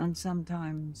 And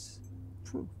sometimes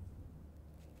proof.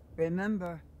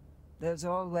 Remember, there's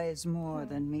always more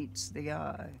than meets the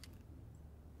eye.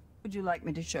 Would you like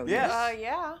me to show you? Yes.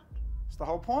 Yeah. It's the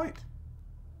whole point.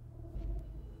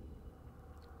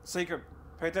 Seeker,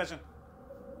 pay attention.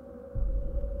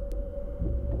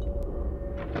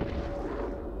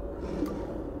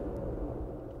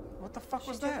 What the fuck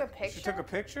was that? She took a picture? She took a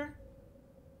picture?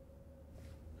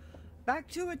 Back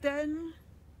to it then.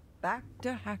 Back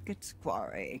to Hackett's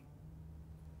Quarry.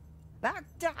 Back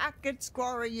to Hackett's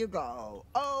Quarry you go.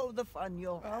 Oh, the fun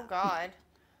you'll have. Oh, God.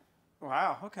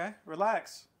 Wow, okay.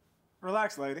 Relax.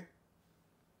 Relax, lady.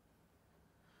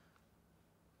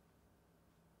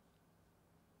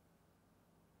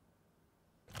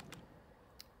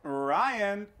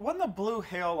 Ryan, what in the blue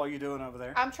hell are you doing over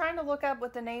there? I'm trying to look up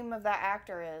what the name of that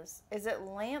actor is. Is it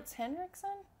Lance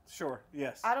Henriksen? Sure,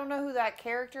 yes. I don't know who that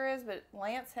character is, but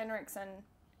Lance Henriksen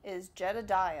is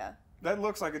Jedediah. That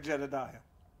looks like a Jedediah.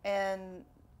 And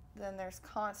then there's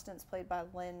Constance, played by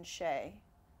Lynn Shay.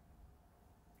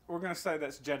 We're going to say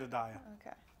that's Jedediah.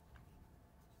 Okay.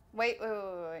 Wait.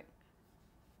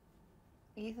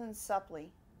 Ethan Suplee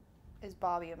is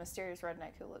Bobby, a mysterious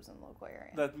redneck who lives in the local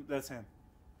area. That's him.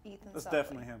 Ethan That's Suplee.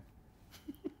 definitely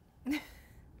him.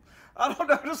 I don't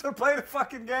know, just to play the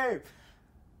fucking game.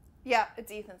 Yeah,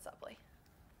 it's Ethan Suplee.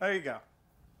 There you go.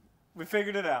 We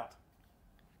figured it out.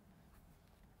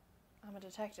 I'm a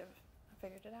detective. I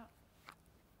figured it out.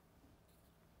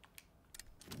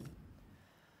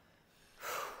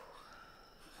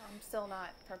 I'm still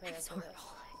not prepared for this.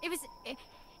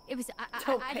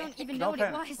 I don't even know what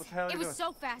it was. What the hell are you It was doing?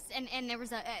 so fast, and there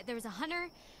was a hunter,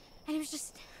 and it was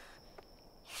just.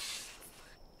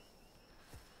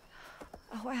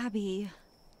 Oh, Abby.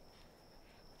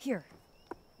 Here.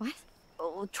 What?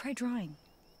 Oh, try drawing.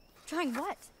 Drawing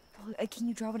what? Oh, can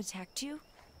you draw what attacked you?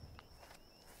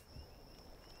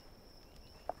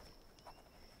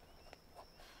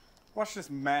 Watch this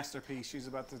masterpiece she's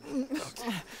about to...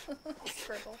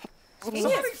 Scribble. Somebody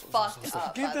He's fucked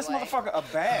up, give by this the way. motherfucker a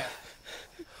bath.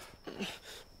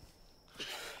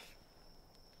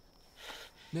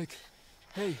 Nick,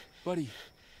 hey, buddy. Can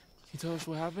you tell us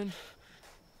what happened?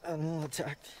 Animal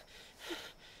attacked.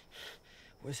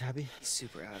 Where's Abby? He's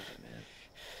super out of it,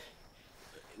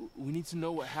 man. We need to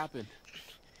know what happened.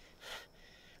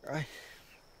 Right.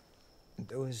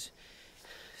 There was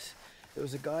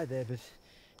a guy there, but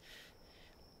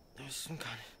there was some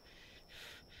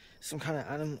kind of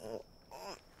animal.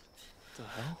 The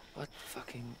hell? What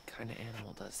fucking kind of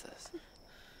animal does this?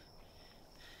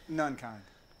 None kind.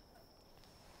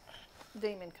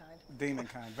 Demon kind. Demon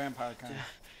kind. Vampire kind.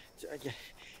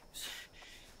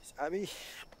 Is Abby?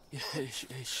 Yeah,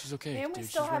 she's okay. And we dude.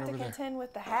 still She's have right to over there. contend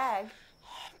with the hag.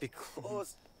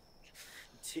 Because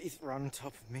teeth were on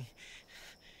top of me.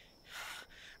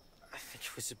 I think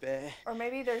it was a bear. Or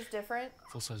maybe there's different.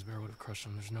 Full-size bear would have crushed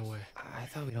him. There's no way. I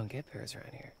thought we don't get bears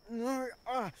around here. No.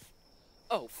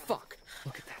 Oh, fuck.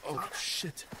 Look at that. Oh,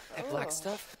 shit. That black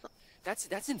stuff?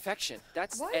 That's infection.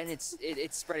 What? And it's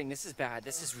spreading. This is bad.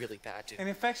 This is really bad, dude. An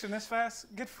infection this fast?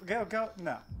 Go.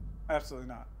 No. Absolutely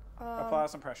not. Apply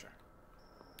some pressure.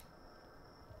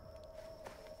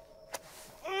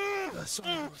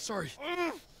 Sorry.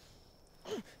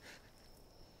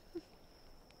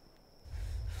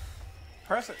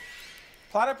 Press it.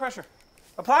 Apply that pressure.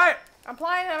 Apply it. I'm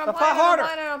applying it. I'm Apply applying it. harder.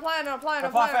 I'm applying it. I'm applying it. I'm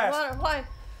Apply applying it. I'm fast. applying it.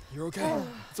 You're okay.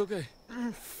 It's okay.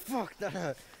 Fuck, that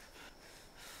hurt.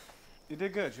 You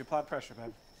did good. You applied pressure,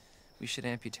 babe. We should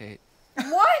amputate.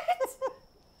 What?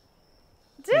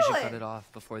 We should cut Dylan. it off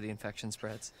before the infection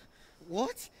spreads.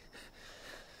 What?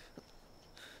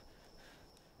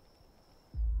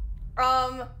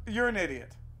 You're an idiot.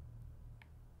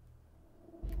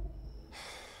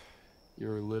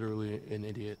 You're literally an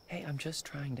idiot. Hey, I'm just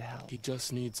trying to help. He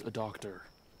just needs a doctor.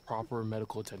 Proper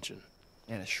medical attention.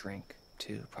 And a shrink,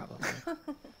 too, probably.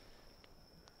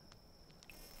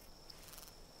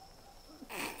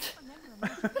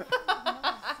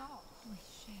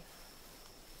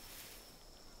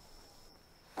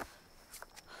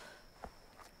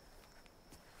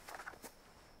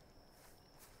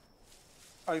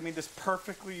 Oh, you mean this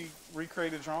perfectly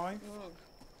recreated drawing?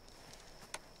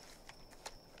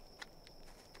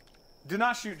 Do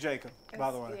not shoot Jacob,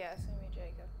 by the way. Yeah, it's gonna be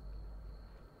Jacob.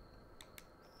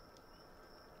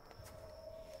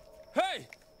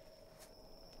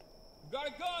 Got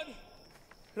a gun,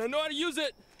 and I know how to use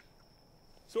it.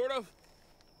 Sort of.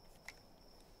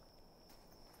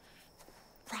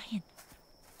 Ryan,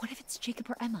 what if it's Jacob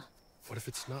or Emma? What if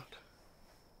it's not?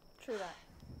 True that.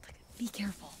 Be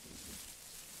careful.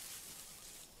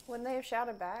 Wouldn't they have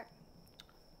shouted back?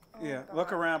 Oh, Yeah, God.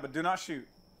 look around, but do not shoot.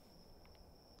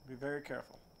 Be very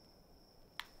careful.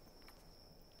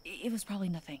 It was probably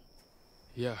nothing.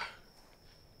 Yeah.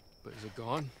 But is it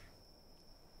gone?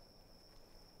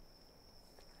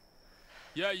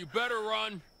 Yeah, you better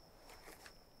run.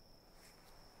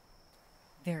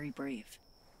 Very brave.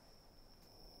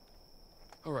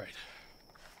 All right.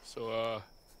 So,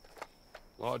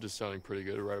 Lodge is sounding pretty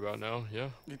good right about now, yeah?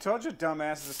 You told your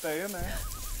dumbasses to stay in there.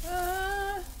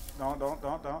 Don't.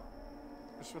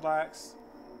 Just relax.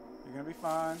 You're gonna be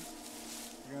fine.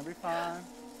 You're gonna be fine.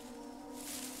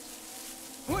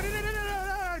 Wait,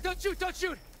 no, don't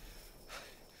shoot.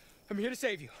 I'm here to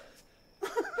save you.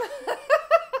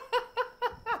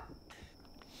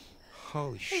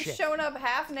 Holy shit. He's showing up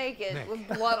half naked Nick. with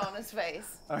blood on his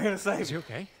face. I'm here to save Is you. you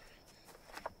okay?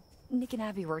 Nick and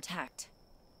Abby were attacked.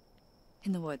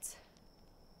 In the woods.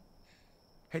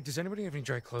 Hey, does anybody have any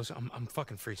dry clothes? I'm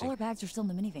fucking freezing. All our bags are still in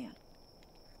the minivan.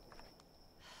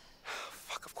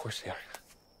 Fuck, of course they are.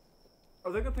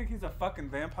 Are they gonna think he's a fucking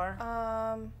vampire?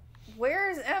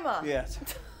 Where's Emma? Yes.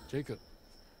 Jacob,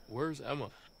 where's Emma?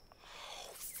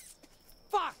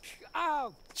 Fuck!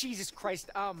 Oh, Jesus Christ.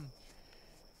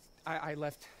 I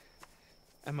left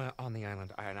Emma on the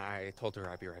island, and I told her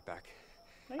I'd be right back.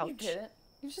 No, you didn't.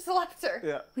 You just left her.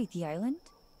 Yeah. Wait, the island?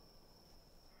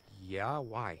 Yeah,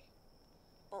 why?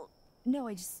 No,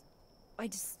 I just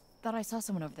thought I saw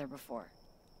someone over there before.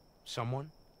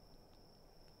 Someone?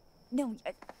 No,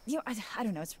 I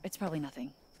don't know. It's probably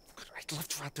nothing. I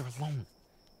left her out there alone.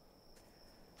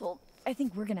 Well, I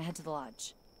think we're gonna head to the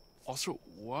lodge. Also,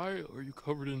 why are you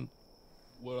covered in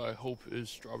what I hope is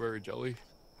strawberry jelly?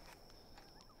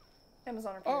 Emma's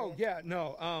on her period. Oh, yeah,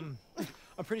 no, I'm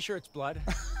pretty sure it's blood.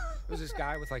 It was this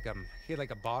guy with like, he had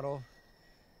like a bottle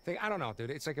thing. I don't know, dude.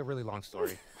 It's like a really long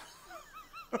story.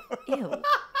 Ew.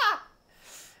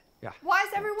 Yeah. Why is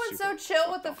everyone so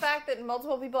chill with the fact that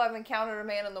multiple people have encountered a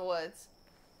man in the woods?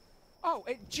 Oh,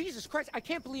 Jesus Christ, I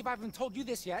can't believe I haven't told you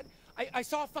this yet. I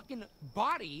saw a fucking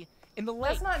body in the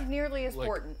lake. That's not nearly as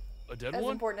important. A dead as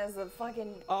one? important as the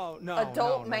fucking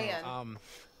adult man.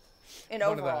 In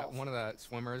one overalls. one of the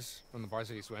swimmers from the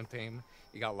varsity swim team,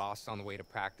 he got lost on the way to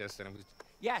practice, and it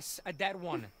was a dead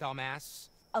one, dumbass.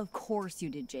 Of course you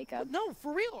did, Jacob. No,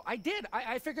 for real, I did.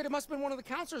 I figured it must have been one of the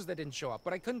counselors that didn't show up,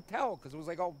 but I couldn't tell because it was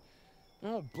like all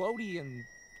bloaty and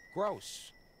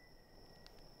gross.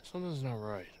 Something's not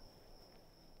right.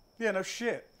 Yeah, no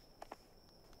shit.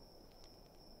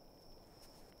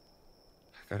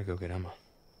 I gotta go get Emma.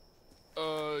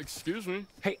 Excuse me?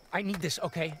 Hey, I need this,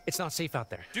 okay? It's not safe out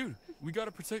there. Dude, we gotta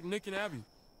protect Nick and Abby.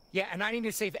 Yeah, and I need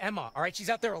to save Emma, all right? She's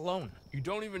out there alone. You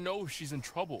don't even know if she's in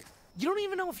trouble. You don't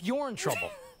even know if you're in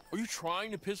trouble. Are you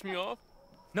trying to piss me off?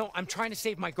 No, I'm trying to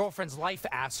save my girlfriend's life,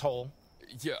 asshole.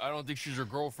 Yeah, I don't think she's your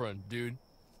girlfriend, dude.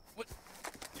 What?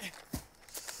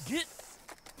 Get...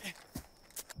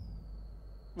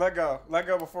 Let go. Let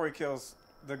go before he kills.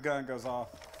 The gun goes off.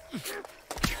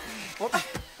 Whoops.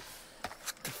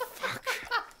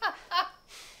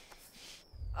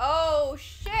 Oh,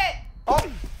 shit.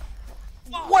 Oh.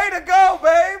 Way to go,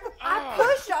 babe. I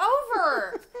pushed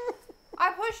over.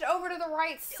 I pushed over to the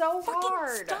right so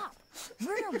hard. Stop.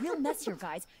 We're in a real mess here,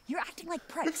 guys. You're acting like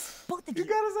pricks. Both of you. You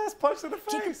got his ass punched in the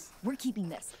face. Jacob, we're keeping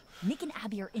this. Nick and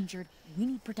Abby are injured. We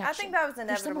need protection. I think that was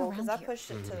There's someone inevitable because I around here.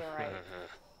 pushed it to the right.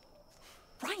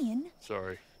 Ryan.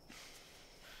 Sorry.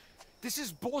 This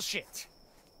is bullshit.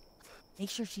 Make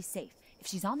sure she's safe. If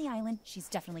she's on the island, she's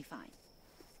definitely fine.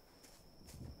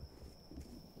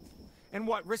 And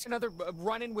what, risk another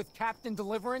run-in with Captain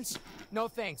Deliverance? No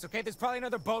thanks, okay? There's probably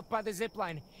another boat by the zip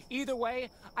line. Either way,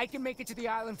 I can make it to the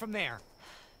island from there.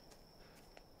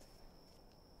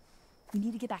 We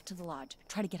need to get back to the lodge.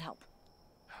 Try to get help.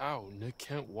 How? Nick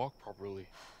can't walk properly.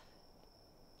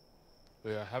 But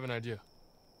yeah, I have an idea.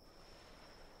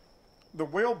 The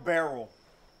wheelbarrow.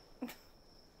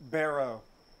 Barrow.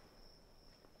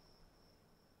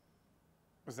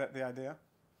 Was that the idea?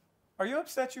 Are you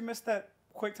upset you missed that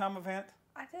quick time event?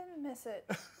 I didn't miss it.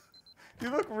 You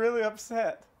look really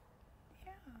upset.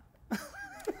 Yeah.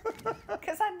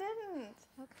 Because I didn't.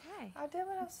 Okay. I did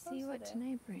what I was supposed See what to do.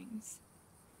 tonight brings.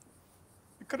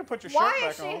 You could have put your Why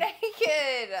shirt is back she on.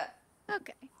 naked?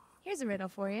 Okay, here's a riddle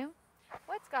for you.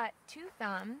 What's got 2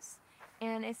 thumbs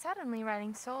and is suddenly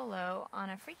riding solo on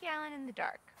a freaky island in the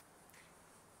dark?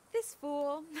 This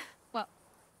fool, well,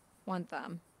 1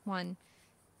 thumb, 1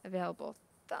 available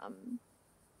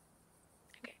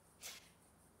Okay.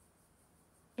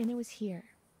 And it was here,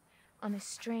 on this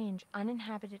strange,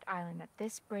 uninhabited island, that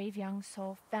this brave young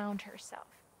soul found herself.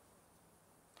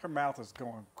 Her mouth is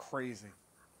going crazy.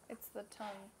 It's the tongue,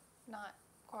 not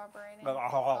cooperating But-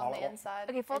 on the inside.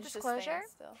 Okay, full It's just disclosure, staying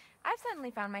still. I've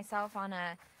suddenly found myself on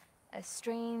a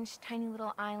strange, tiny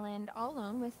little island all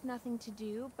alone with nothing to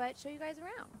do but show you guys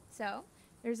around. So,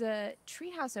 there's a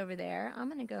treehouse over there. I'm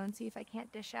gonna go and see if I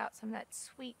can't dish out some of that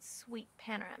sweet, sweet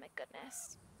panoramic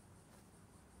goodness.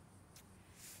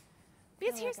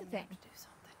 Because here's the thing.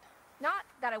 Not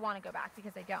that I want to go back,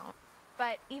 because I don't.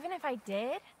 But even if I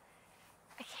did,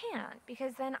 I can't,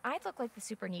 because then I'd look like the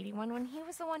super needy one when he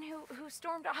was the one who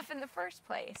stormed off in the first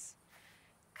place.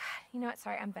 God, you know what?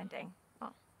 Sorry, I'm venting.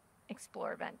 Well,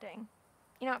 explore venting.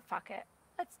 You know what? Fuck it.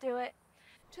 Let's do it.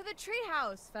 To the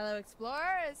treehouse, fellow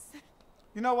explorers.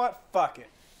 You know what? Fuck it.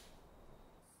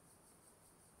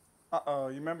 Uh-oh,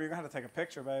 you remember you're gonna have to take a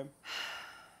picture, babe.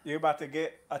 You're about to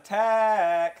get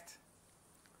attacked.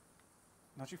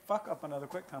 Don't you fuck up another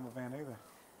QuickTime event either.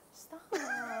 Stop. Come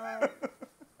on.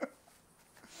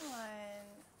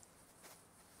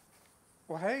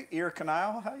 Well, hey, Ear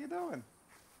Canal, how you doing?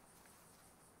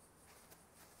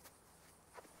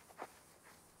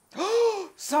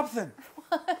 Something!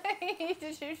 Why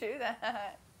did you do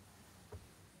that?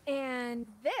 And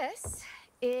this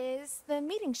is the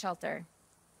meeting shelter.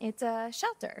 It's a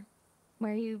shelter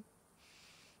where you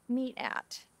meet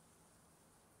at.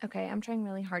 Okay, I'm trying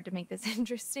really hard to make this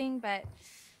interesting, but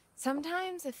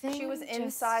sometimes a thing She was just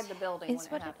inside the building is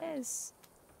when what it happened. it is.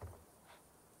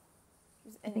 She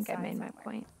was I think I inside made my somewhere.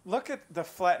 point. Look at the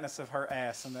flatness of her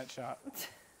ass in that shot.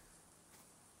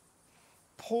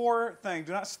 Poor thing.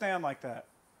 Do not stand like that.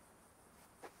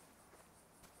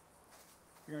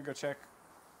 You're gonna go check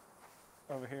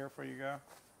over here before you go?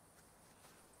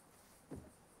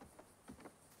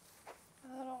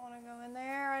 I don't want to go in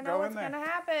there. I Go know in what's there. going to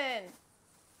happen.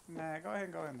 Nah, go ahead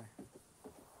and go in there.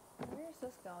 Where's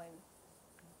this going?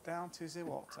 Down to the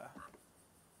water.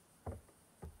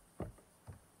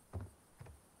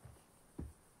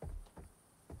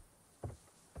 I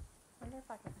wonder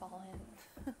if I can fall in.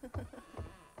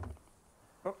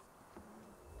 Oh.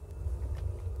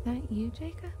 That you,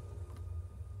 Jacob?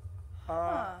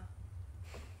 Huh.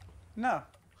 No.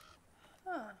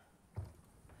 Huh.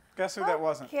 Guess who that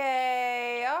wasn't?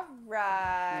 Okay, all I'm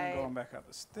right. going back up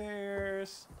the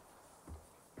stairs.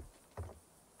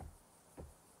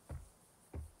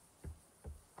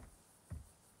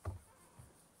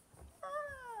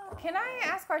 Can I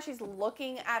ask why she's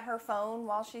looking at her phone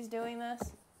while she's doing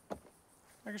this?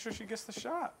 Making sure she gets the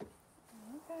shot.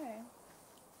 Okay.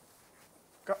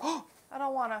 Go. Oh, I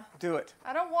don't want to. do it.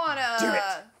 I don't want to. Do it.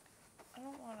 I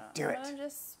don't want to. Do it. I'm gonna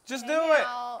just Just hang do it.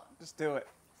 out. Just do it.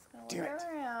 Just gonna Do look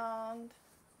it. around.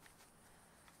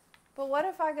 But what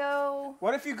if I go?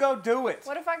 What if you go do it?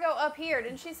 What if I go up here?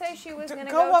 Didn't she say she was gonna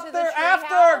Go go up to there the tree after.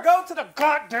 house? Go to the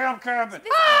goddamn cabin.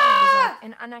 This island is like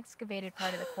an unexcavated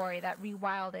part of the quarry that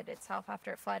rewilded itself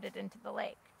after it flooded into the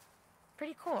lake.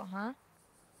 Pretty cool, huh?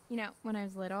 You know, when I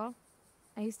was little,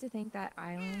 I used to think that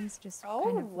islands just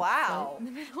kind of would float in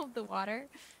the middle of the water,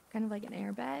 kind of like an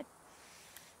airbed.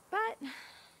 But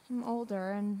I'm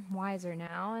older and wiser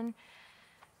now, and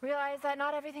realize that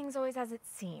not everything's always as it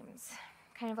seems.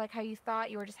 Kind of like how you thought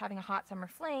you were just having a hot summer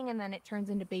fling, and then it turns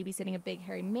into babysitting a big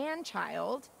hairy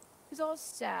man-child who's all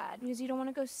sad because you don't want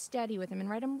to go steady with him and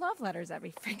write him love letters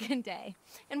every freaking day.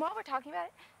 And while we're talking about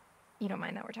it, you don't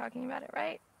mind that we're talking about it,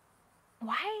 right?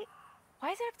 Why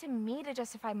is it up to me to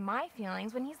justify my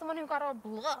feelings when he's the one who got all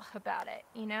blah about it,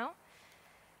 you know?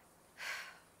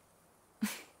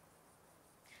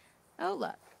 Oh,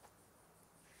 look.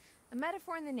 A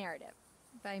metaphor in the narrative.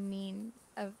 I mean,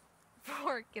 a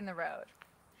fork in the road.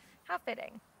 How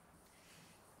fitting.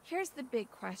 Here's the big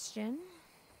question.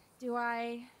 Do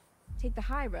I take the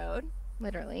high road,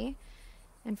 literally,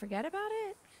 and forget about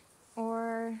it?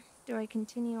 Or do I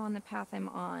continue on the path I'm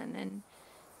on and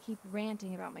keep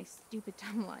ranting about my stupid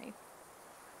dumb life?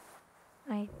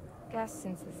 I guess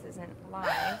since this isn't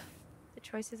live, the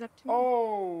choice is up to me.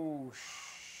 Oh,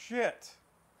 shit.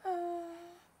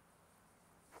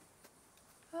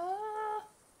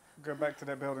 Go back to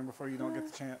that building before you don't get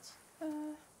the chance.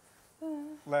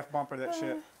 Left bumper that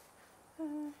shit.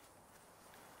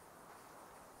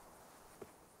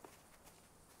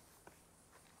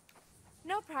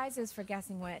 No prizes for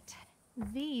guessing what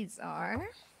these are.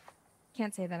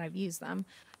 Can't say that I've used them.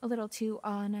 A little too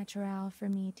au naturel for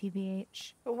me,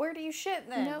 TBH. But where do you shit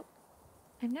then? Nope.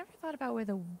 I've never thought about where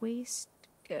the waste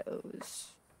goes.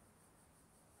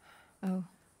 Oh.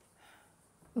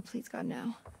 Oh, please, God,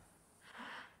 no.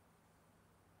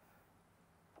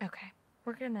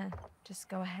 we're gonna just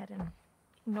go ahead and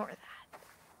ignore that.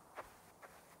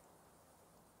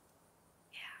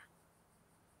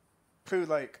 Pooh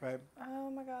Lake, babe. Oh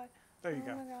my god. There you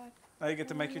Oh go. my god. Now you get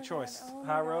to Oh make my your god. choice. Oh my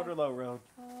High road god. or low road?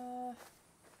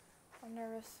 I'm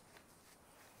nervous.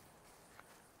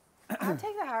 I'll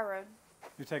take the high road.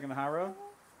 You're taking the high road?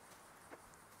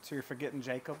 So you're forgetting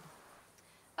Jacob?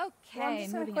 Okay, Well, I'm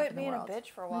just gonna moving quit up in the being a world. bitch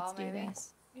for a while, Let's do maybe.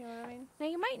 this. You know what I mean? Now,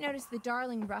 you might notice the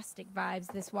darling rustic vibes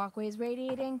this walkway is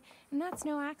radiating, and that's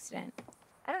no accident.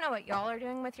 I don't know what y'all are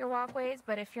doing with your walkways,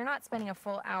 but if you're not spending a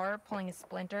full hour pulling a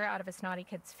splinter out of a snotty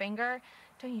kid's finger,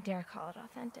 don't you dare call it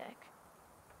authentic.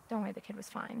 Don't worry, the kid was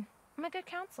fine. I'm a good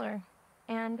counselor,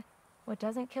 and what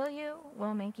doesn't kill you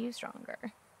will make you stronger.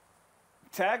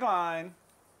 Tagline.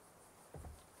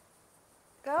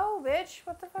 Go, bitch.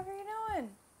 What the fuck are you doing?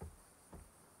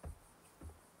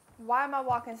 Why am I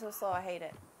walking so slow? I hate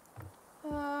it.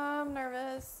 I'm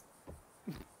nervous.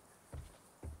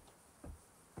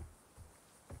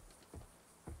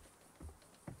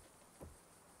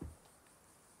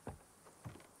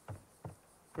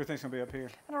 Who do you think's gonna be up here?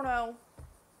 I don't know.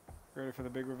 Ready for the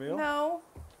big reveal? No.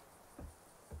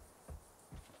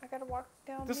 I gotta walk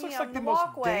down This looks on like the most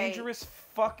walkway. dangerous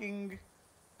fucking...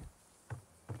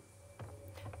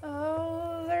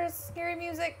 Oh, there's scary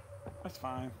music. That's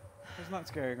fine. There's nothing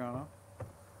scary going on.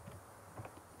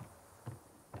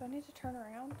 Do I need to turn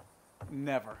around?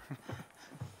 Never.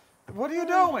 What are you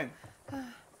doing? I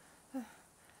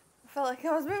felt like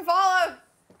I was being followed.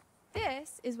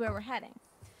 This is where we're heading.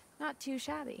 Not too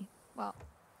shabby. Well,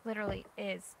 literally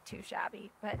is too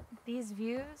shabby, but these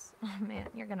views, oh man,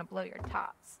 you're gonna blow your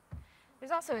tops.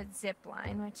 There's also a zip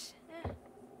line, which,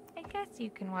 I guess you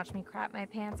can watch me crap my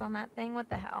pants on that thing. What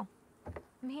the hell?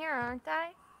 I'm here, aren't I?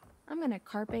 I'm gonna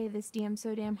carpe this DM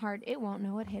so damn hard it won't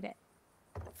know what hit it.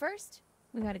 First,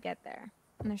 we gotta get there,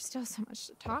 and there's still so much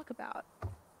to talk about.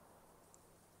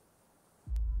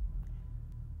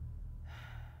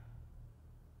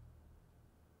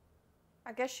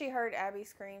 I guess she heard Abby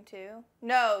scream too.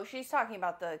 No, she's talking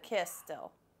about the kiss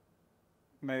still.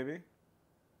 Maybe.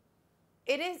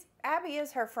 It is, Abby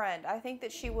is her friend. I think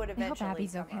that she would I hope eventually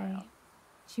Abby's come okay. around.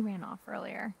 She ran off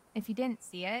earlier. If you didn't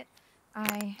see it,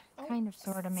 I kind of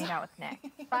sort of made out with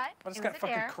Nick. But I just it got was a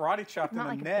fucking dare. karate chopped in Not the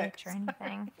like neck. a bitch or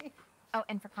anything. Oh,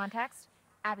 and for context,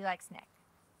 Abby likes Nick.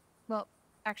 Well,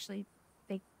 actually,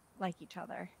 they like each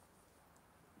other.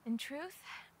 In truth,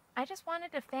 I just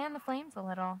wanted to fan the flames a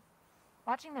little.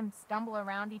 Watching them stumble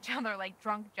around each other like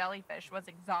drunk jellyfish was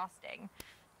exhausting.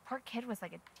 Poor kid was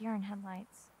like a deer in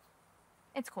headlights.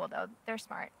 It's cool though, they're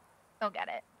smart. They'll get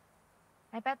it.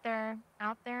 I bet they're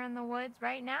out there in the woods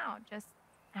right now, just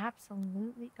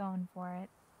absolutely going for it.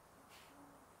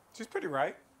 She's pretty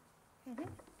right. Mm-hmm.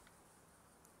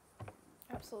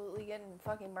 Absolutely getting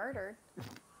fucking murdered.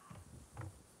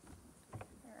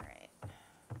 Alright. So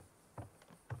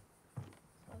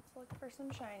let's look for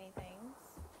some shiny things.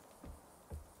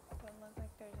 Doesn't look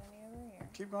like there's any over here.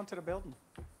 Keep going to the building.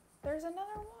 There's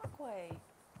another walkway.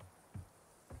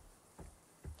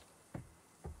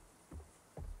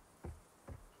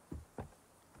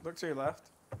 Look to your left.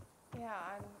 Yeah,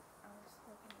 I was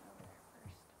looking over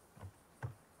there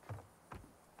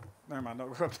first. Never mind,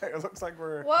 don't go up there. It looks like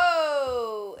we're...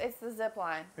 Whoa! It's the zip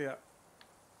line. Yeah.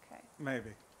 Okay. Maybe.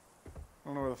 I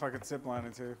don't know where the fuck it's zip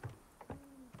lining to.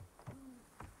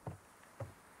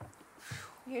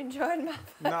 You enjoyed my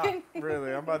Not fucking...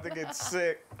 really. I'm about to get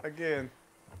sick again.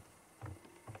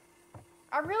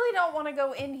 I really don't want to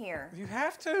go in here. You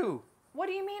have to. What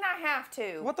do you mean I have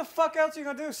to? What the fuck else are you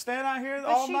gonna do? Stand out here But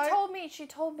all she night?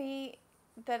 told me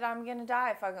that I'm gonna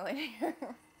die if I go in here.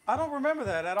 I don't remember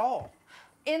that at all.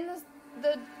 In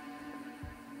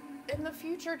in the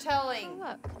future telling. Oh,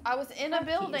 look. I was in a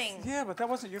building. Yeah, but that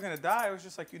wasn't you're gonna die. It was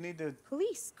just like you need to...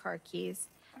 Police car keys.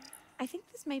 I think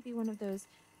this may be one of those.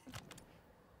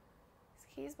 These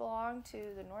keys belong to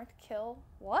the North Kill.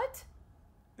 What?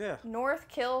 Yeah. North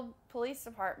Kill Police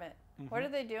Department. What Mhm. are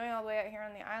they doing all the way out here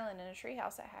on the island in a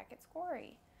treehouse at Hackett's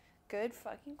Quarry? Good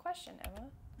fucking question, Emma.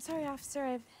 Sorry, officer,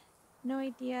 I've no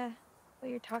idea what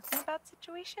you're talking about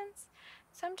situations,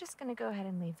 so I'm just gonna go ahead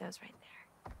and leave those right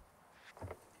there.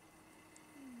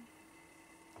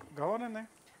 Go on in there.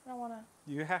 I don't wanna.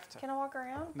 You have to. Can I walk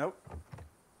around? Nope.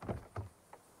 Are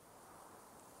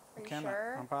you cannot.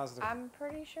 sure? I'm positive. I'm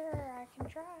pretty sure I can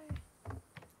try.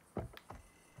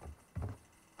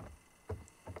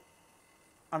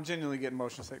 I'm genuinely getting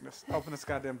motion sickness. Open this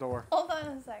goddamn door. Hold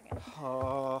on a second.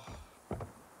 Oh.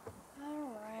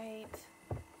 Alright.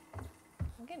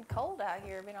 I'm getting cold out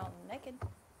here, being all naked.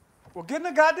 Well, get in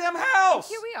the goddamn house!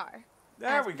 Here we are.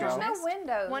 There we There's go. no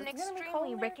windows. One It's gonna be extremely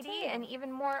cold in there, rickety too. and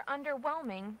even more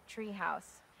underwhelming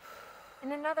treehouse.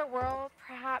 In another world,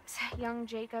 perhaps young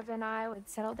Jacob and I would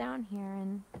settle down here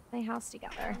and play house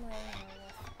together.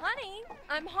 Honey,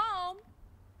 I'm home.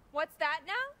 What's that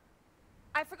now?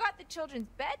 I forgot the children's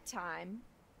bedtime.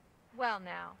 Well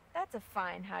now, that's a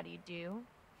fine how do you do.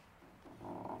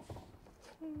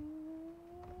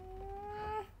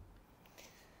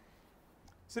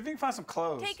 See if you can find some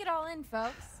clothes. Take it all in,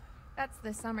 folks. That's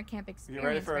the summer camp experience. You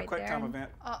ready for a right quick there. time event?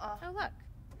 Oh, look.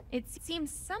 It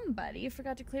seems somebody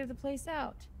forgot to clear the place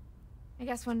out. I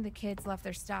guess one of the kids left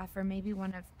their stuff, or maybe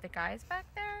one of the guys back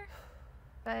there.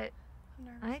 But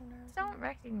I don't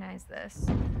recognize this.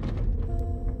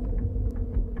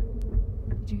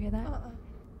 Did you hear that?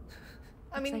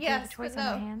 I mean, Looks like we have yes, a choice but on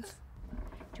our no. hands.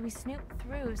 Do we snoop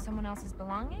through someone else's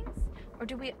belongings, or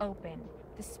do we open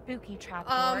the spooky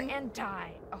trapdoor and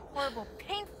die a horrible,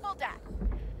 painful death?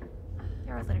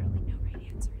 There are literally no right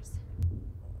answers.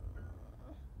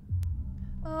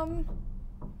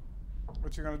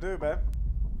 What you gonna do, babe?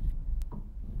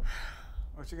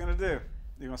 What you gonna do?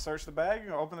 You gonna search the bag? You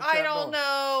gonna open the trap I don't door?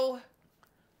 know.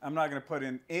 I'm not gonna put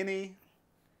in any.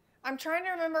 I'm trying to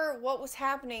remember what was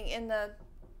happening in the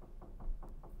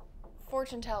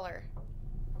fortune teller.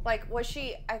 Like, was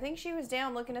she, I think she was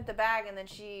down looking at the bag and then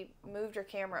she moved her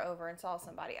camera over and saw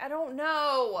somebody. I don't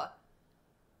know.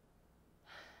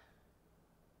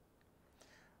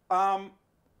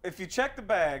 If you check the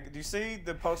bag, do you see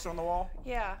the poster on the wall?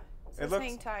 Yeah. It It looks.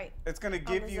 hang tight. It's gonna on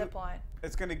give the you. zip line.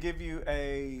 It's gonna give you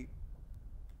a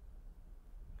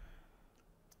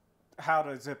how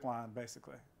to zip line,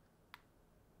 basically.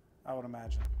 I would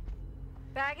imagine.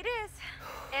 Bag it is.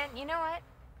 And you know what?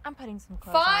 I'm putting some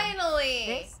clothes Finally! on.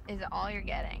 This is all you're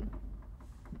getting.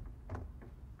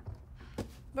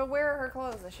 But where are her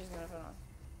clothes that she's gonna put on?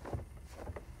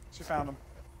 She found them.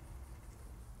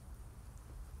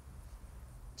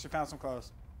 She found some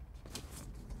clothes.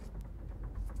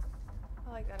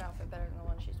 I like that outfit better than the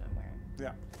one she's been wearing.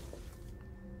 Yeah.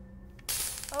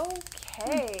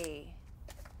 Okay.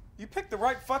 You picked the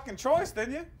right fucking choice,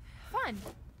 didn't you? Fun.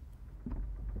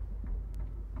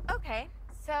 Okay,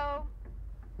 so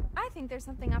I think there's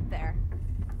something up there.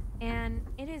 And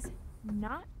it is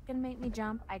not gonna make me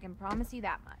jump, I can promise you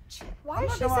that much. Why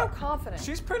is she so confident?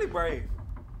 She's pretty brave.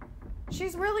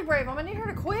 She's really brave. I'm gonna need her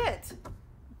to quit.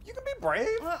 You can be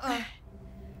brave.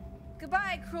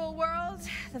 Goodbye, cruel world.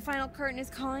 The final curtain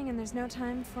is calling and there's no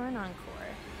time for an encore.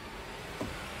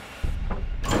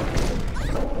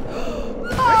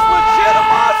 It's legit a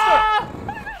monster!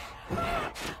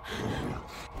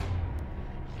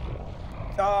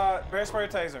 Bear spray or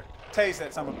taser? Tase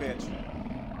that son of a bitch.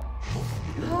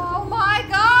 Oh my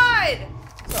god!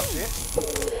 What's up,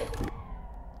 bitch?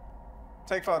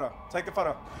 Take photo. Take the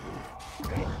photo.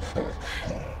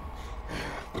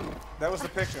 That was the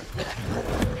picture.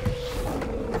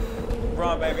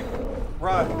 Run, baby.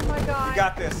 Run. Oh my god. You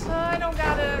got this. I don't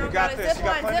got it. I don't You got it. this. Zip You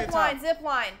got line, plenty zip of line, time. zip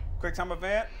line. Quick time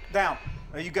event. Down.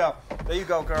 There you go. There you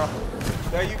go, girl.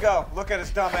 There you go. Look at his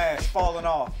dumb ass falling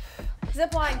off.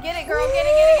 Zip line. Get it, girl. Get it, get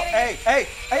it, get it. Hey, hey,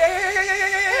 hey, hey, hey, hey, hey,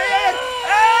 hey, hey, hey,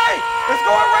 hey! It's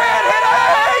going red. Hit it.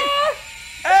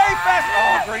 Hey, fast.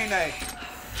 Oh, grenade.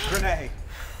 Grenade.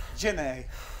 Grenade.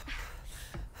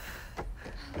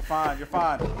 You're fine. You're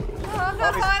fine. Oh, I'm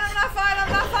not fine. I'm not fine. I'm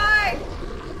not fine.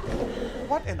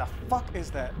 What in the fuck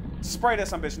is that? Spray that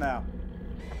some bitch now.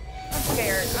 I'm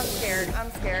scared. I'm scared.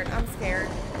 I'm scared. I'm scared.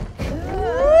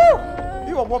 Woo!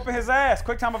 You are whooping his ass.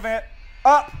 Quick time event.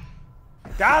 Up.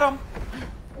 Got him.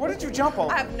 What did you jump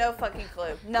over? I have no fucking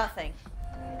clue. Nothing.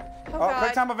 Oh, Oh, God.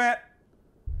 quick time event.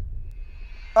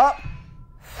 Up.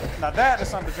 Now that is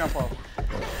something to jump over.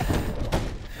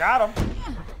 Got him.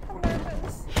 I'm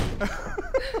nervous.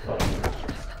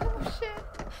 Oh, shit.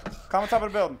 Come on top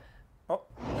of the building. Oh.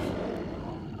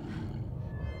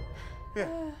 Yeah.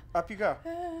 Up you go.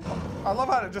 I love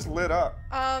how it just lit up.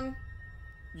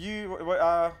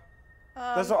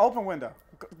 There's an open window.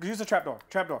 Use the trapdoor.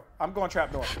 Trapdoor. I'm going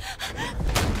trapdoor. Shit.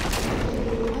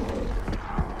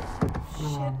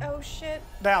 Oh, shit.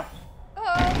 Down. Oh,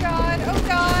 God. Oh,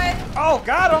 God. Oh,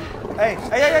 got him. Hey, hey,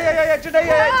 hey, hey, hey, hey, Janae, hey,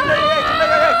 Janae, hey,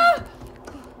 Janae, hey.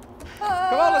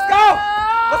 Come on, let's go.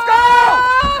 Let's go.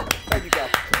 There you go.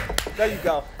 There you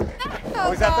go. Oh,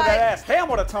 he's after that ass. Damn,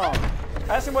 what a tongue.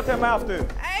 Ask him what that mouth do.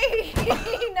 Hey,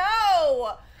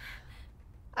 no.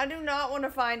 I do not want to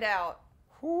find out.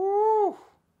 Woo.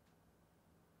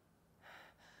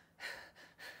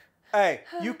 Hey,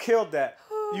 you killed that.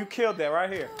 You killed that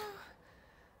right here.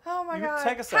 Oh my You God.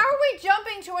 take a How second. are we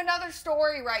jumping to another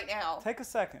story right now? Take a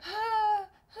second.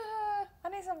 I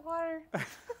need some water.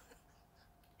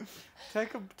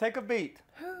 Take a beat.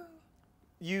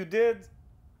 You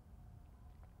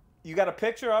got a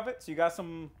picture of it, so you got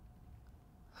some.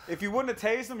 If you wouldn't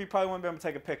have tased them, you probably wouldn't be able to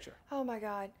take a picture. Oh my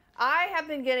God. I have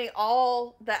been getting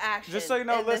all the action Just so you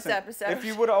know, in listen, this episode. if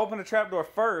you would have opened the trapdoor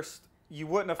first, you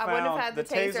wouldn't have I wouldn't have found had the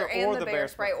taser and or the bear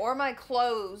spray or my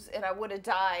clothes, and I would have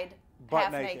died Butt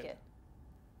half naked. naked.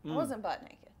 I wasn't butt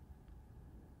naked.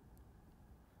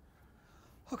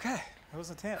 Okay, that was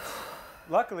intense.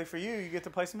 Luckily for you, you get to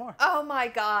play some more. Oh my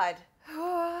God.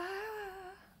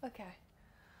 Okay.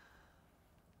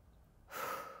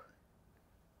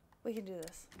 We can do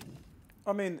this.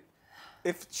 I mean,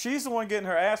 if she's the one getting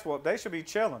her ass whooped, they should be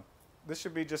chilling. This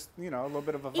should be just, you know, a little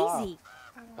bit of a vibe. Easy.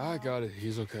 I got it.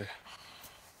 He's okay.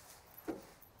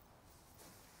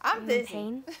 I'm busy.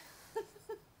 Pain?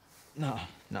 No,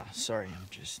 sorry.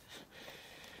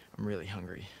 I'm really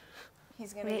hungry.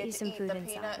 He's gonna We'll get you to some eat food the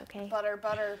inside, peanut okay?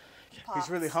 butter pops. He's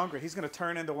really hungry. He's going to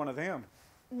turn into one of them.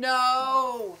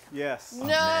 No. Yes.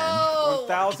 No.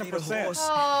 1,000%.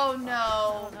 Oh no.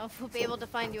 I don't know if we'll be able to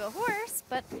find you a horse,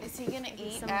 but is he gonna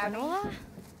eat some Abby? granola?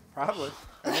 Probably.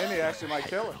 And then he actually might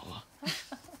kill her.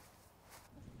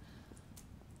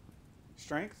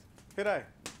 Strength? Hit A.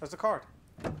 That's a card.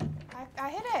 I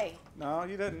hit A. No,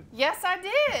 you didn't. Yes, I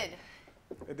did.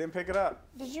 It didn't pick it up.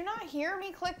 Did you not hear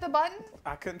me click the button?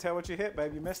 I couldn't tell what you hit,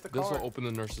 babe. You missed the This card. will open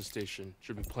the nurse's station.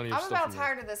 Should be plenty of I'm stuff about in there.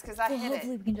 tired of this because I Well, hit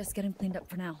hopefully it. we can just get him cleaned up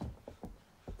for now.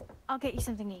 I'll get you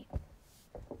something to eat.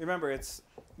 Remember, it's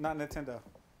not Nintendo.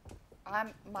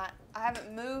 I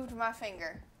haven't moved my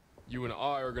finger. You and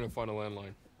I are gonna find a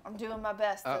landline. I'm doing my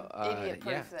best to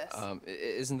idiot-proof this.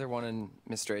 Isn't there one in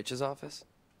Mr. H's office?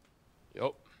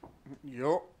 Yup.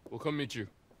 Yup. We'll come meet you.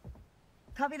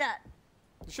 Copy that.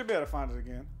 You should be able to find it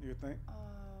again, you would think.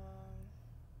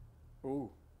 Ooh.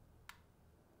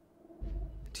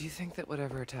 Do you think that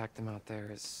whatever attacked them out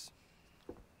there is...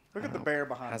 Look at the bear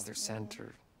behind has him. their scent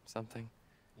or something?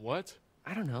 What?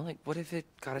 I don't know. Like, what if it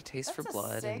got a taste That's for a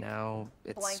blood sick and now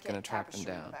it's blanket gonna track them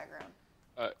tapestry in the down? background.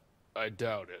 I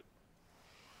doubt it.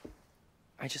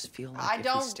 I just feel like I if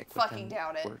don't we stick with fucking them,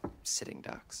 doubt it. we're sitting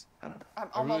ducks. I don't know. I'm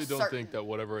I really almost don't certain. think that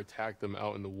whatever attacked them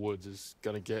out in the woods is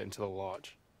gonna get into the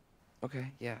lodge.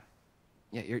 Okay, yeah.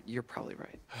 Yeah, you're probably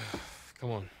right. Come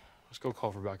on, let's go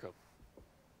call for backup.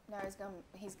 No, he's going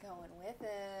with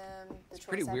him. The It's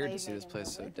pretty choice I weird to made see made this him place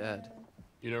go so with dead. him.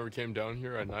 You never came down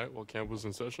here at night while camp was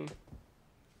in session?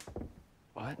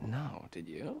 What? No, did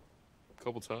you? A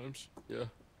couple times, yeah.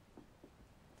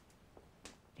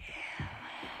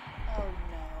 Oh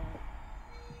no.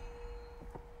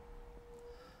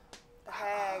 The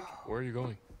hag. Where are you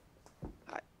going?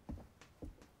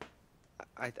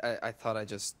 I thought I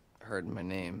just heard my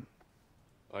name.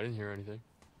 I didn't hear anything.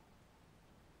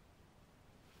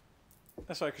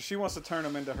 That's right, because she wants to turn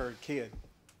him into her kid.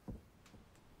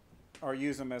 Or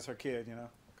use him as her kid, you know?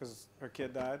 Because her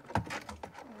kid died.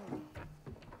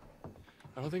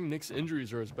 I don't think Nick's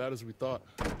injuries are as bad as we thought.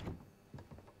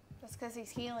 That's because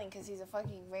he's healing because he's a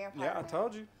fucking vampire. Yeah, I now.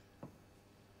 told you.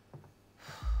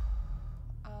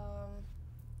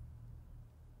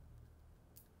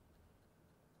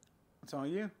 It's on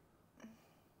you.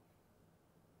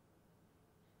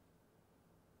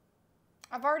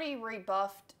 I've already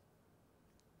rebuffed.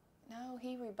 No,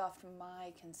 he rebuffed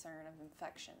my concern of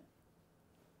infection.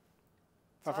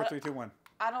 5, 4, 3, 2, 1.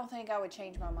 I don't think I would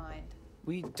change my mind.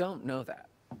 We don't know that.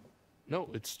 No,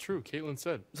 it's true. Caitlin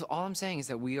said. So all I'm saying is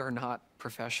that we are not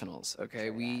professionals, okay?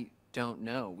 We don't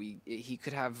know. He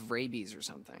could have rabies or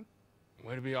something.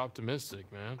 Way to be optimistic,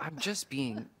 man. I'm just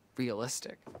being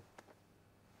realistic.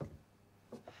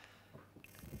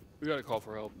 We gotta call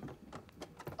for help.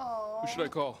 Oh. Who should I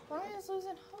call? Brian's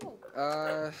losing hope.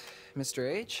 Mr.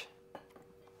 H?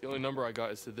 The only number I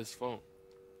got is to this phone.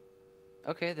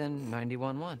 Okay, then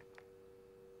 911.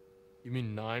 You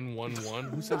mean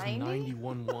 911? Who says 90?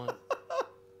 911?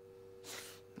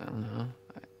 I don't know.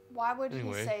 Why would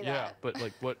Anyway, he say yeah, that? but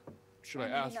like, what should I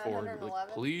ask for? Like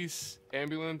 911? police,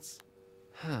 ambulance?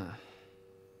 Huh.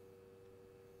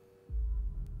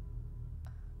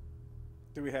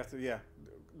 Do we have to, yeah.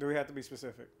 Do we have to be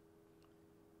specific?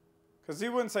 Because he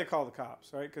wouldn't say call the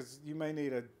cops, right? Because you may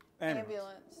need an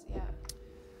ambulance. Yeah.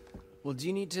 Well, do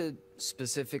you need to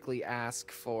specifically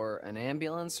ask for an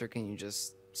ambulance, or can you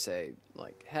just say,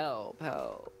 like, help,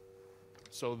 help?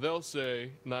 So they'll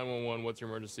say 911, what's your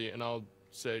emergency? And I'll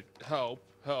say, help,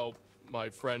 help. My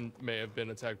friend may have been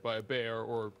attacked by a bear,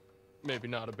 or maybe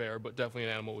not a bear, but definitely an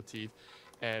animal with teeth.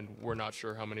 And we're not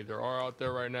sure how many there are out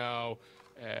there right now,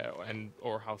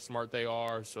 or how smart they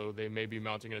are. So they may be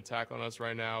mounting an attack on us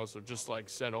right now. So just like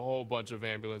send a whole bunch of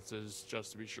ambulances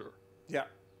just to be sure. Yeah.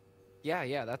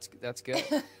 Yeah, that's good.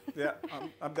 Yeah,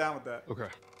 I'm down with that. Okay.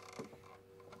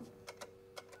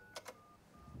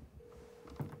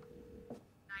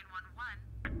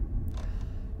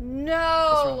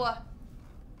 No.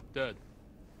 Dead.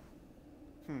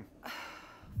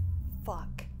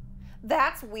 Fuck.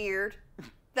 That's weird.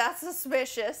 That's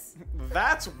suspicious.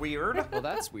 That's weird. Well,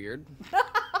 that's weird.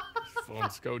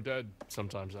 Phones go dead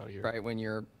sometimes out here. Right when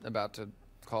you're about to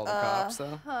call the cops,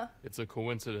 though. Huh. It's a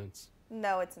coincidence.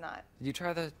 No, it's not. Did you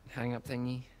try the hang up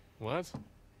thingy? What?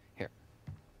 Here.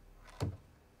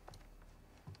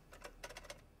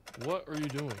 What are you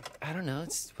doing? I don't know.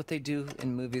 It's what they do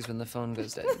in movies when the phone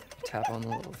goes dead. Tap on the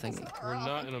little thingy. We're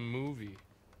not in a movie.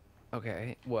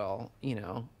 Okay, well, you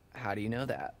know, how do you know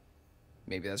that?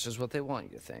 Maybe that's just what they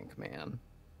want you to think, man.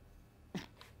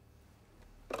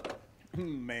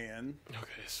 Man.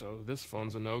 Okay, so this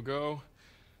phone's a no-go.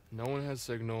 No one has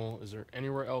signal. Is there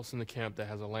anywhere else in the camp that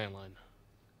has a landline?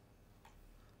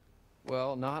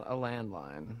 Well, not a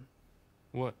landline.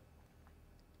 What?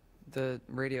 The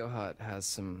radio hut has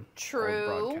some True.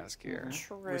 old broadcast gear.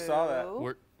 True. We saw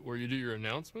that. Where you do your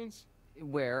announcements?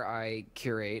 Where I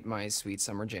curate my sweet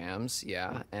summer jams,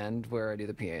 yeah, and where I do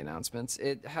the PA announcements.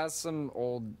 It has some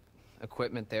old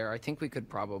equipment there. I think we could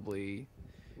probably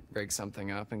rig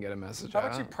something up and get a message How out.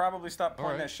 about you probably stop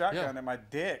pointing that shotgun at my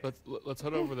dick? Let's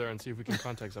head over there and see if we can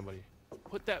contact somebody.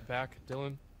 Put that back,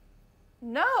 Dylan.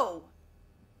 No.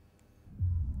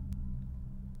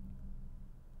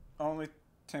 Only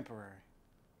temporary.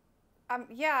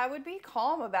 Yeah, I would be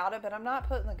calm about it, but I'm not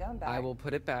putting the gun back. I will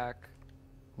put it back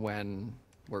when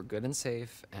we're good and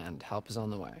safe and help is on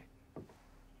the way.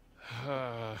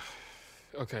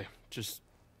 Okay, just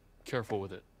careful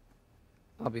with it.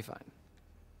 I'll be fine.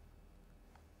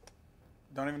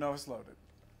 Don't even know if it's loaded.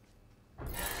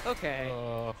 Okay.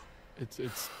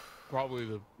 It's probably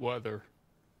the weather.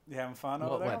 You having fun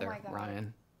over What there? weather,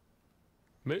 Ryan?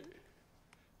 Maybe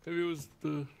it was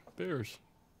the bears.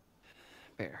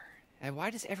 Bear. And why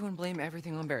does everyone blame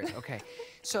everything on bears? Okay,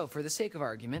 so for the sake of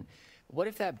argument, what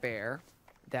if that bear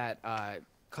that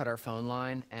cut our phone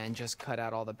line and just cut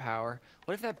out all the power,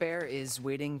 what if that bear is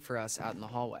waiting for us out in the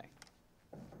hallway?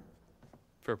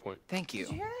 Fair point. Thank you.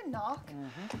 Did you hear that knock?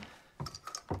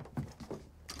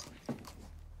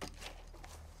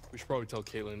 We should probably tell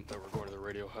Caitlin that we're going to the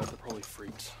radio hut. They're probably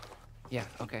freaks. Yeah,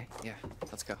 okay, yeah,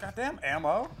 let's go. Goddamn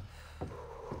ammo.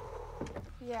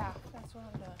 Yeah, that's what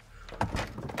I'm doing.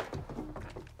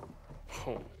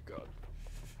 Oh my god.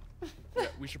 Yeah,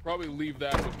 we should probably leave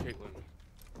that with Caitlin.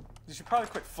 You should probably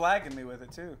quit flagging me with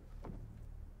it too.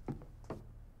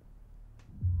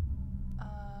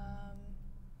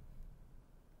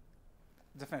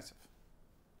 Defensive.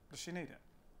 Does she need it?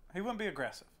 He wouldn't be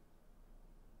aggressive.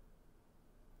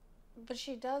 But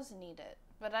she does need it.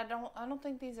 But I don't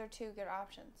think these are two good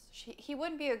options. He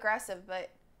wouldn't be aggressive, but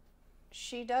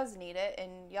she does need it,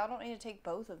 and y'all don't need to take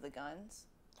both of the guns.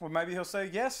 Well, maybe he'll say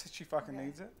yes, she fucking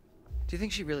needs it. Do you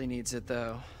think she really needs it,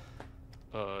 though?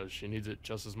 She needs it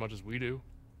just as much as we do.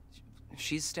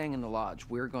 She's staying in the lodge.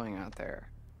 We're going out there.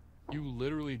 You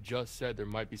literally just said there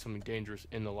might be something dangerous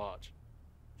in the lodge.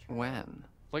 When?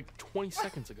 Like 20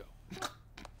 seconds ago.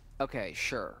 Okay,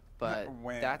 sure, but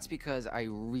When? that's because I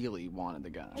really wanted the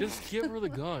gun. Just give her the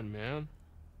gun, man.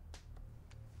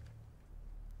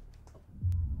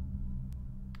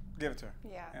 Give it to her.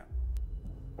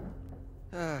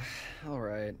 Yeah. All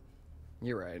right.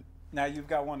 You're right. Now you've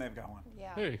got one, they've got one.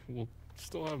 Yeah. Hey, we'll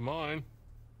still have mine.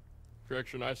 If you're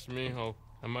extra nice to me,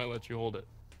 I might let you hold it.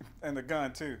 And the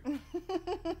gun too.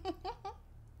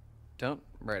 Don't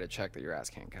write a check that your ass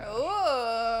can't cash.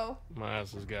 Ooh. My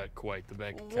ass has got quite the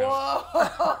bank account.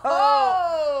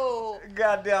 Whoa.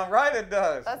 Goddamn right it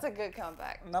does. That's a good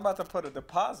comeback. And I'm about to put a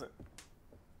deposit.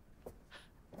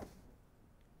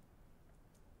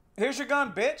 Here's your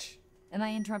gun, bitch. Am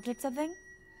I interrupting something?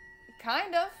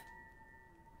 Kind of.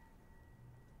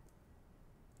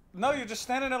 No, you're just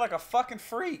standing there like a fucking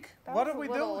freak. That What was are we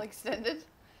a little doing? extended.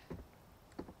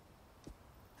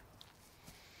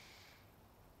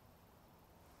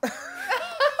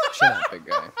 Shut up, big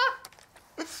guy.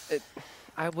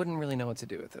 I wouldn't really know what to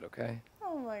do with it, okay?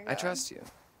 Oh my god. I trust you.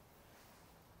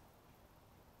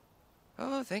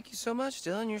 Oh, thank you so much,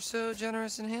 Dylan. You're so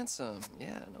generous and handsome.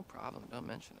 Yeah, no problem. Don't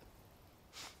mention it.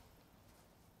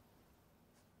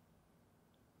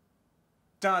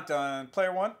 Dun dun.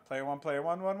 Player one. Player one. Player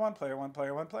one. One one. Player one.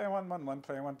 Player one. Player one. One one.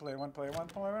 Player one. Player one. Player one.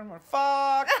 Player one.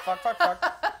 Fuck. Fuck. Fuck.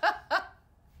 Fuck.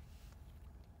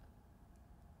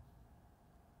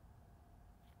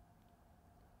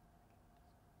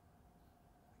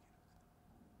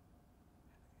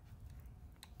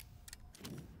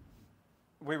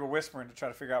 We were whispering to try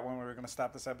to figure out when we were going to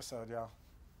stop this episode, y'all.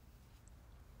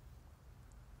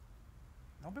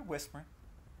 Don't be whispering.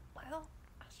 Well,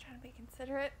 I was trying to be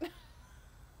considerate.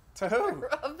 To who?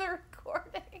 Of the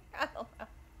recording. I don't know.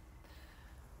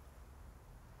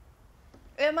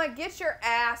 Emma, get your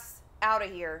ass out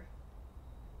of here.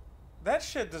 That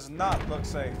shit does not look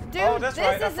safe. Dude, oh, that's this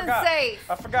right. isn't I forgot. safe.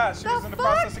 I forgot. She was in the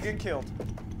process of getting killed.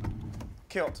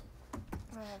 Killed.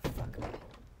 Oh, fuck me.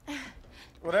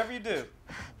 Whatever you do,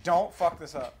 don't fuck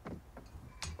this up.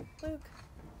 Luke.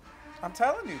 I'm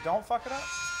telling you, don't fuck it up.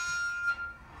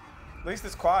 At least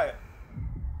it's quiet.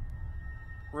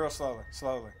 Real slowly.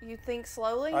 Slowly. You think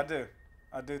slowly? I do.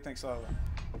 I do think slowly.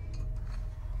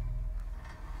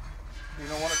 You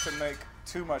don't want it to make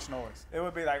too much noise. It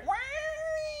would be like, wah!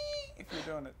 If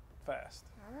you're doing it fast.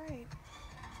 All right.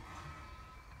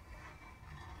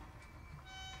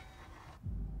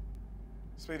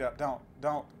 Speed up. Don't.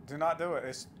 Do not do it.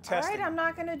 It's testing. All right, I'm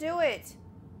not going to do it.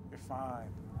 You're fine.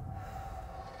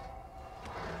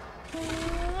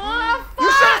 Oh, fuck!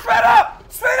 You should speed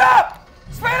up! Speed up!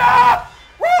 Speed up!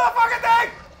 Roll the fucking thing!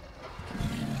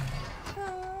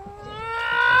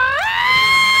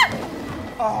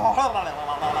 Oh.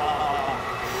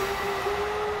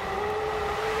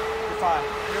 You're fine.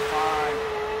 You're fine.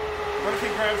 What if he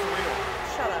grabs the wheel?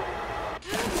 Shut up.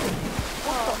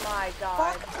 Oh my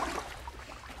god.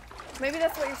 Maybe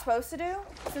that's what you're supposed to do,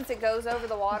 since it goes over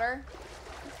the water.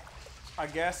 I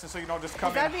guess, and so you don't just come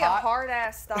in That'd be hot. a hard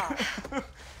ass stop.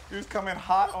 You just come in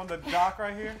hot on the dock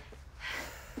right here?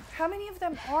 How many of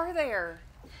them are there?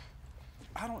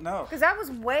 I don't know. Because that was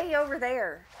way over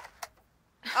there.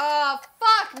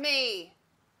 Fuck me.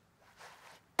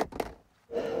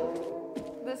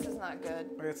 This is not good.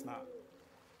 It's not.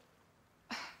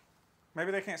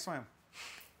 Maybe they can't swim.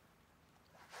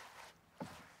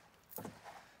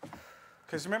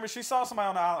 Because remember, she saw somebody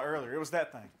on the island earlier. It was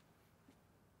that thing.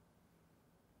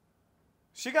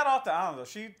 She got off the island, though.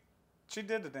 She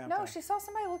did the damn thing. No, she saw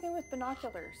somebody looking with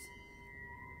binoculars.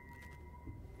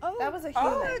 Oh, that was a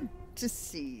human. Good to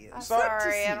see you. I'm Good to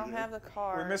sorry, see I don't you. have the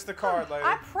card. We missed the card, lady.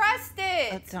 I pressed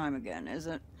it. That time again, is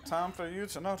it? Time for you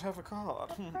to not have a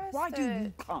card. Why do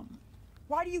you come?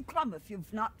 Why do you come if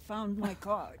you've not found my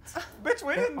cards? Bitch,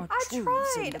 we didn't. I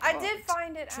tried. I did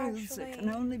find it, Truths actually. that can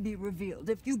only be revealed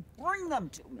if you bring them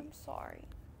to me. I'm sorry.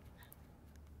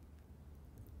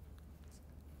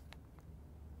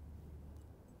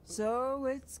 So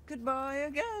it's goodbye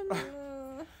again.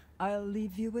 I'll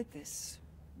leave you with this.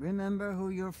 Remember who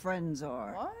your friends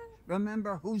are. What?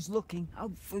 Remember who's looking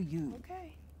out for you.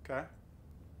 Okay. Okay.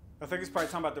 I think he's probably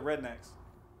talking about the rednecks.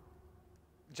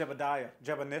 Jebediah.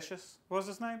 Jebonicious? What was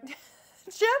his name?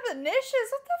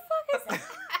 Jebonicious? What the fuck is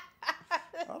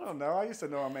that? I don't know. I used to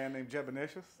know a man named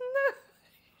Jebonicious.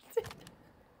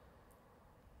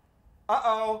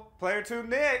 Uh-oh. Player 2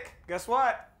 Nick. Guess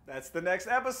what? That's the next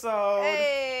episode.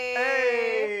 Hey.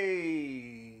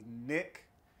 Hey.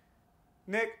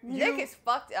 Nick, Nick is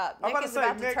fucked up. I'm Nick is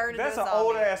about to turn into a that's an zombie.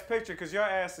 old ass picture because your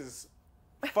ass is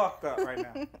fucked up right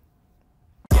now.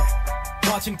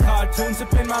 Watching cartoons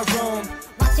up in my room.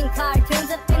 Watching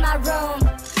cartoons up in my room.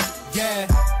 Yeah.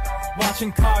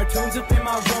 Watching cartoons up in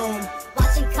my room.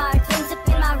 Watching cartoons up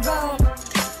in my room.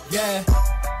 Yeah.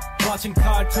 Watching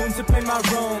cartoons up in my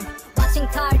room. Watching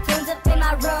cartoons up in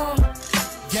my room.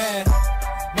 Yeah.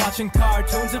 Watching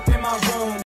cartoons up in my room.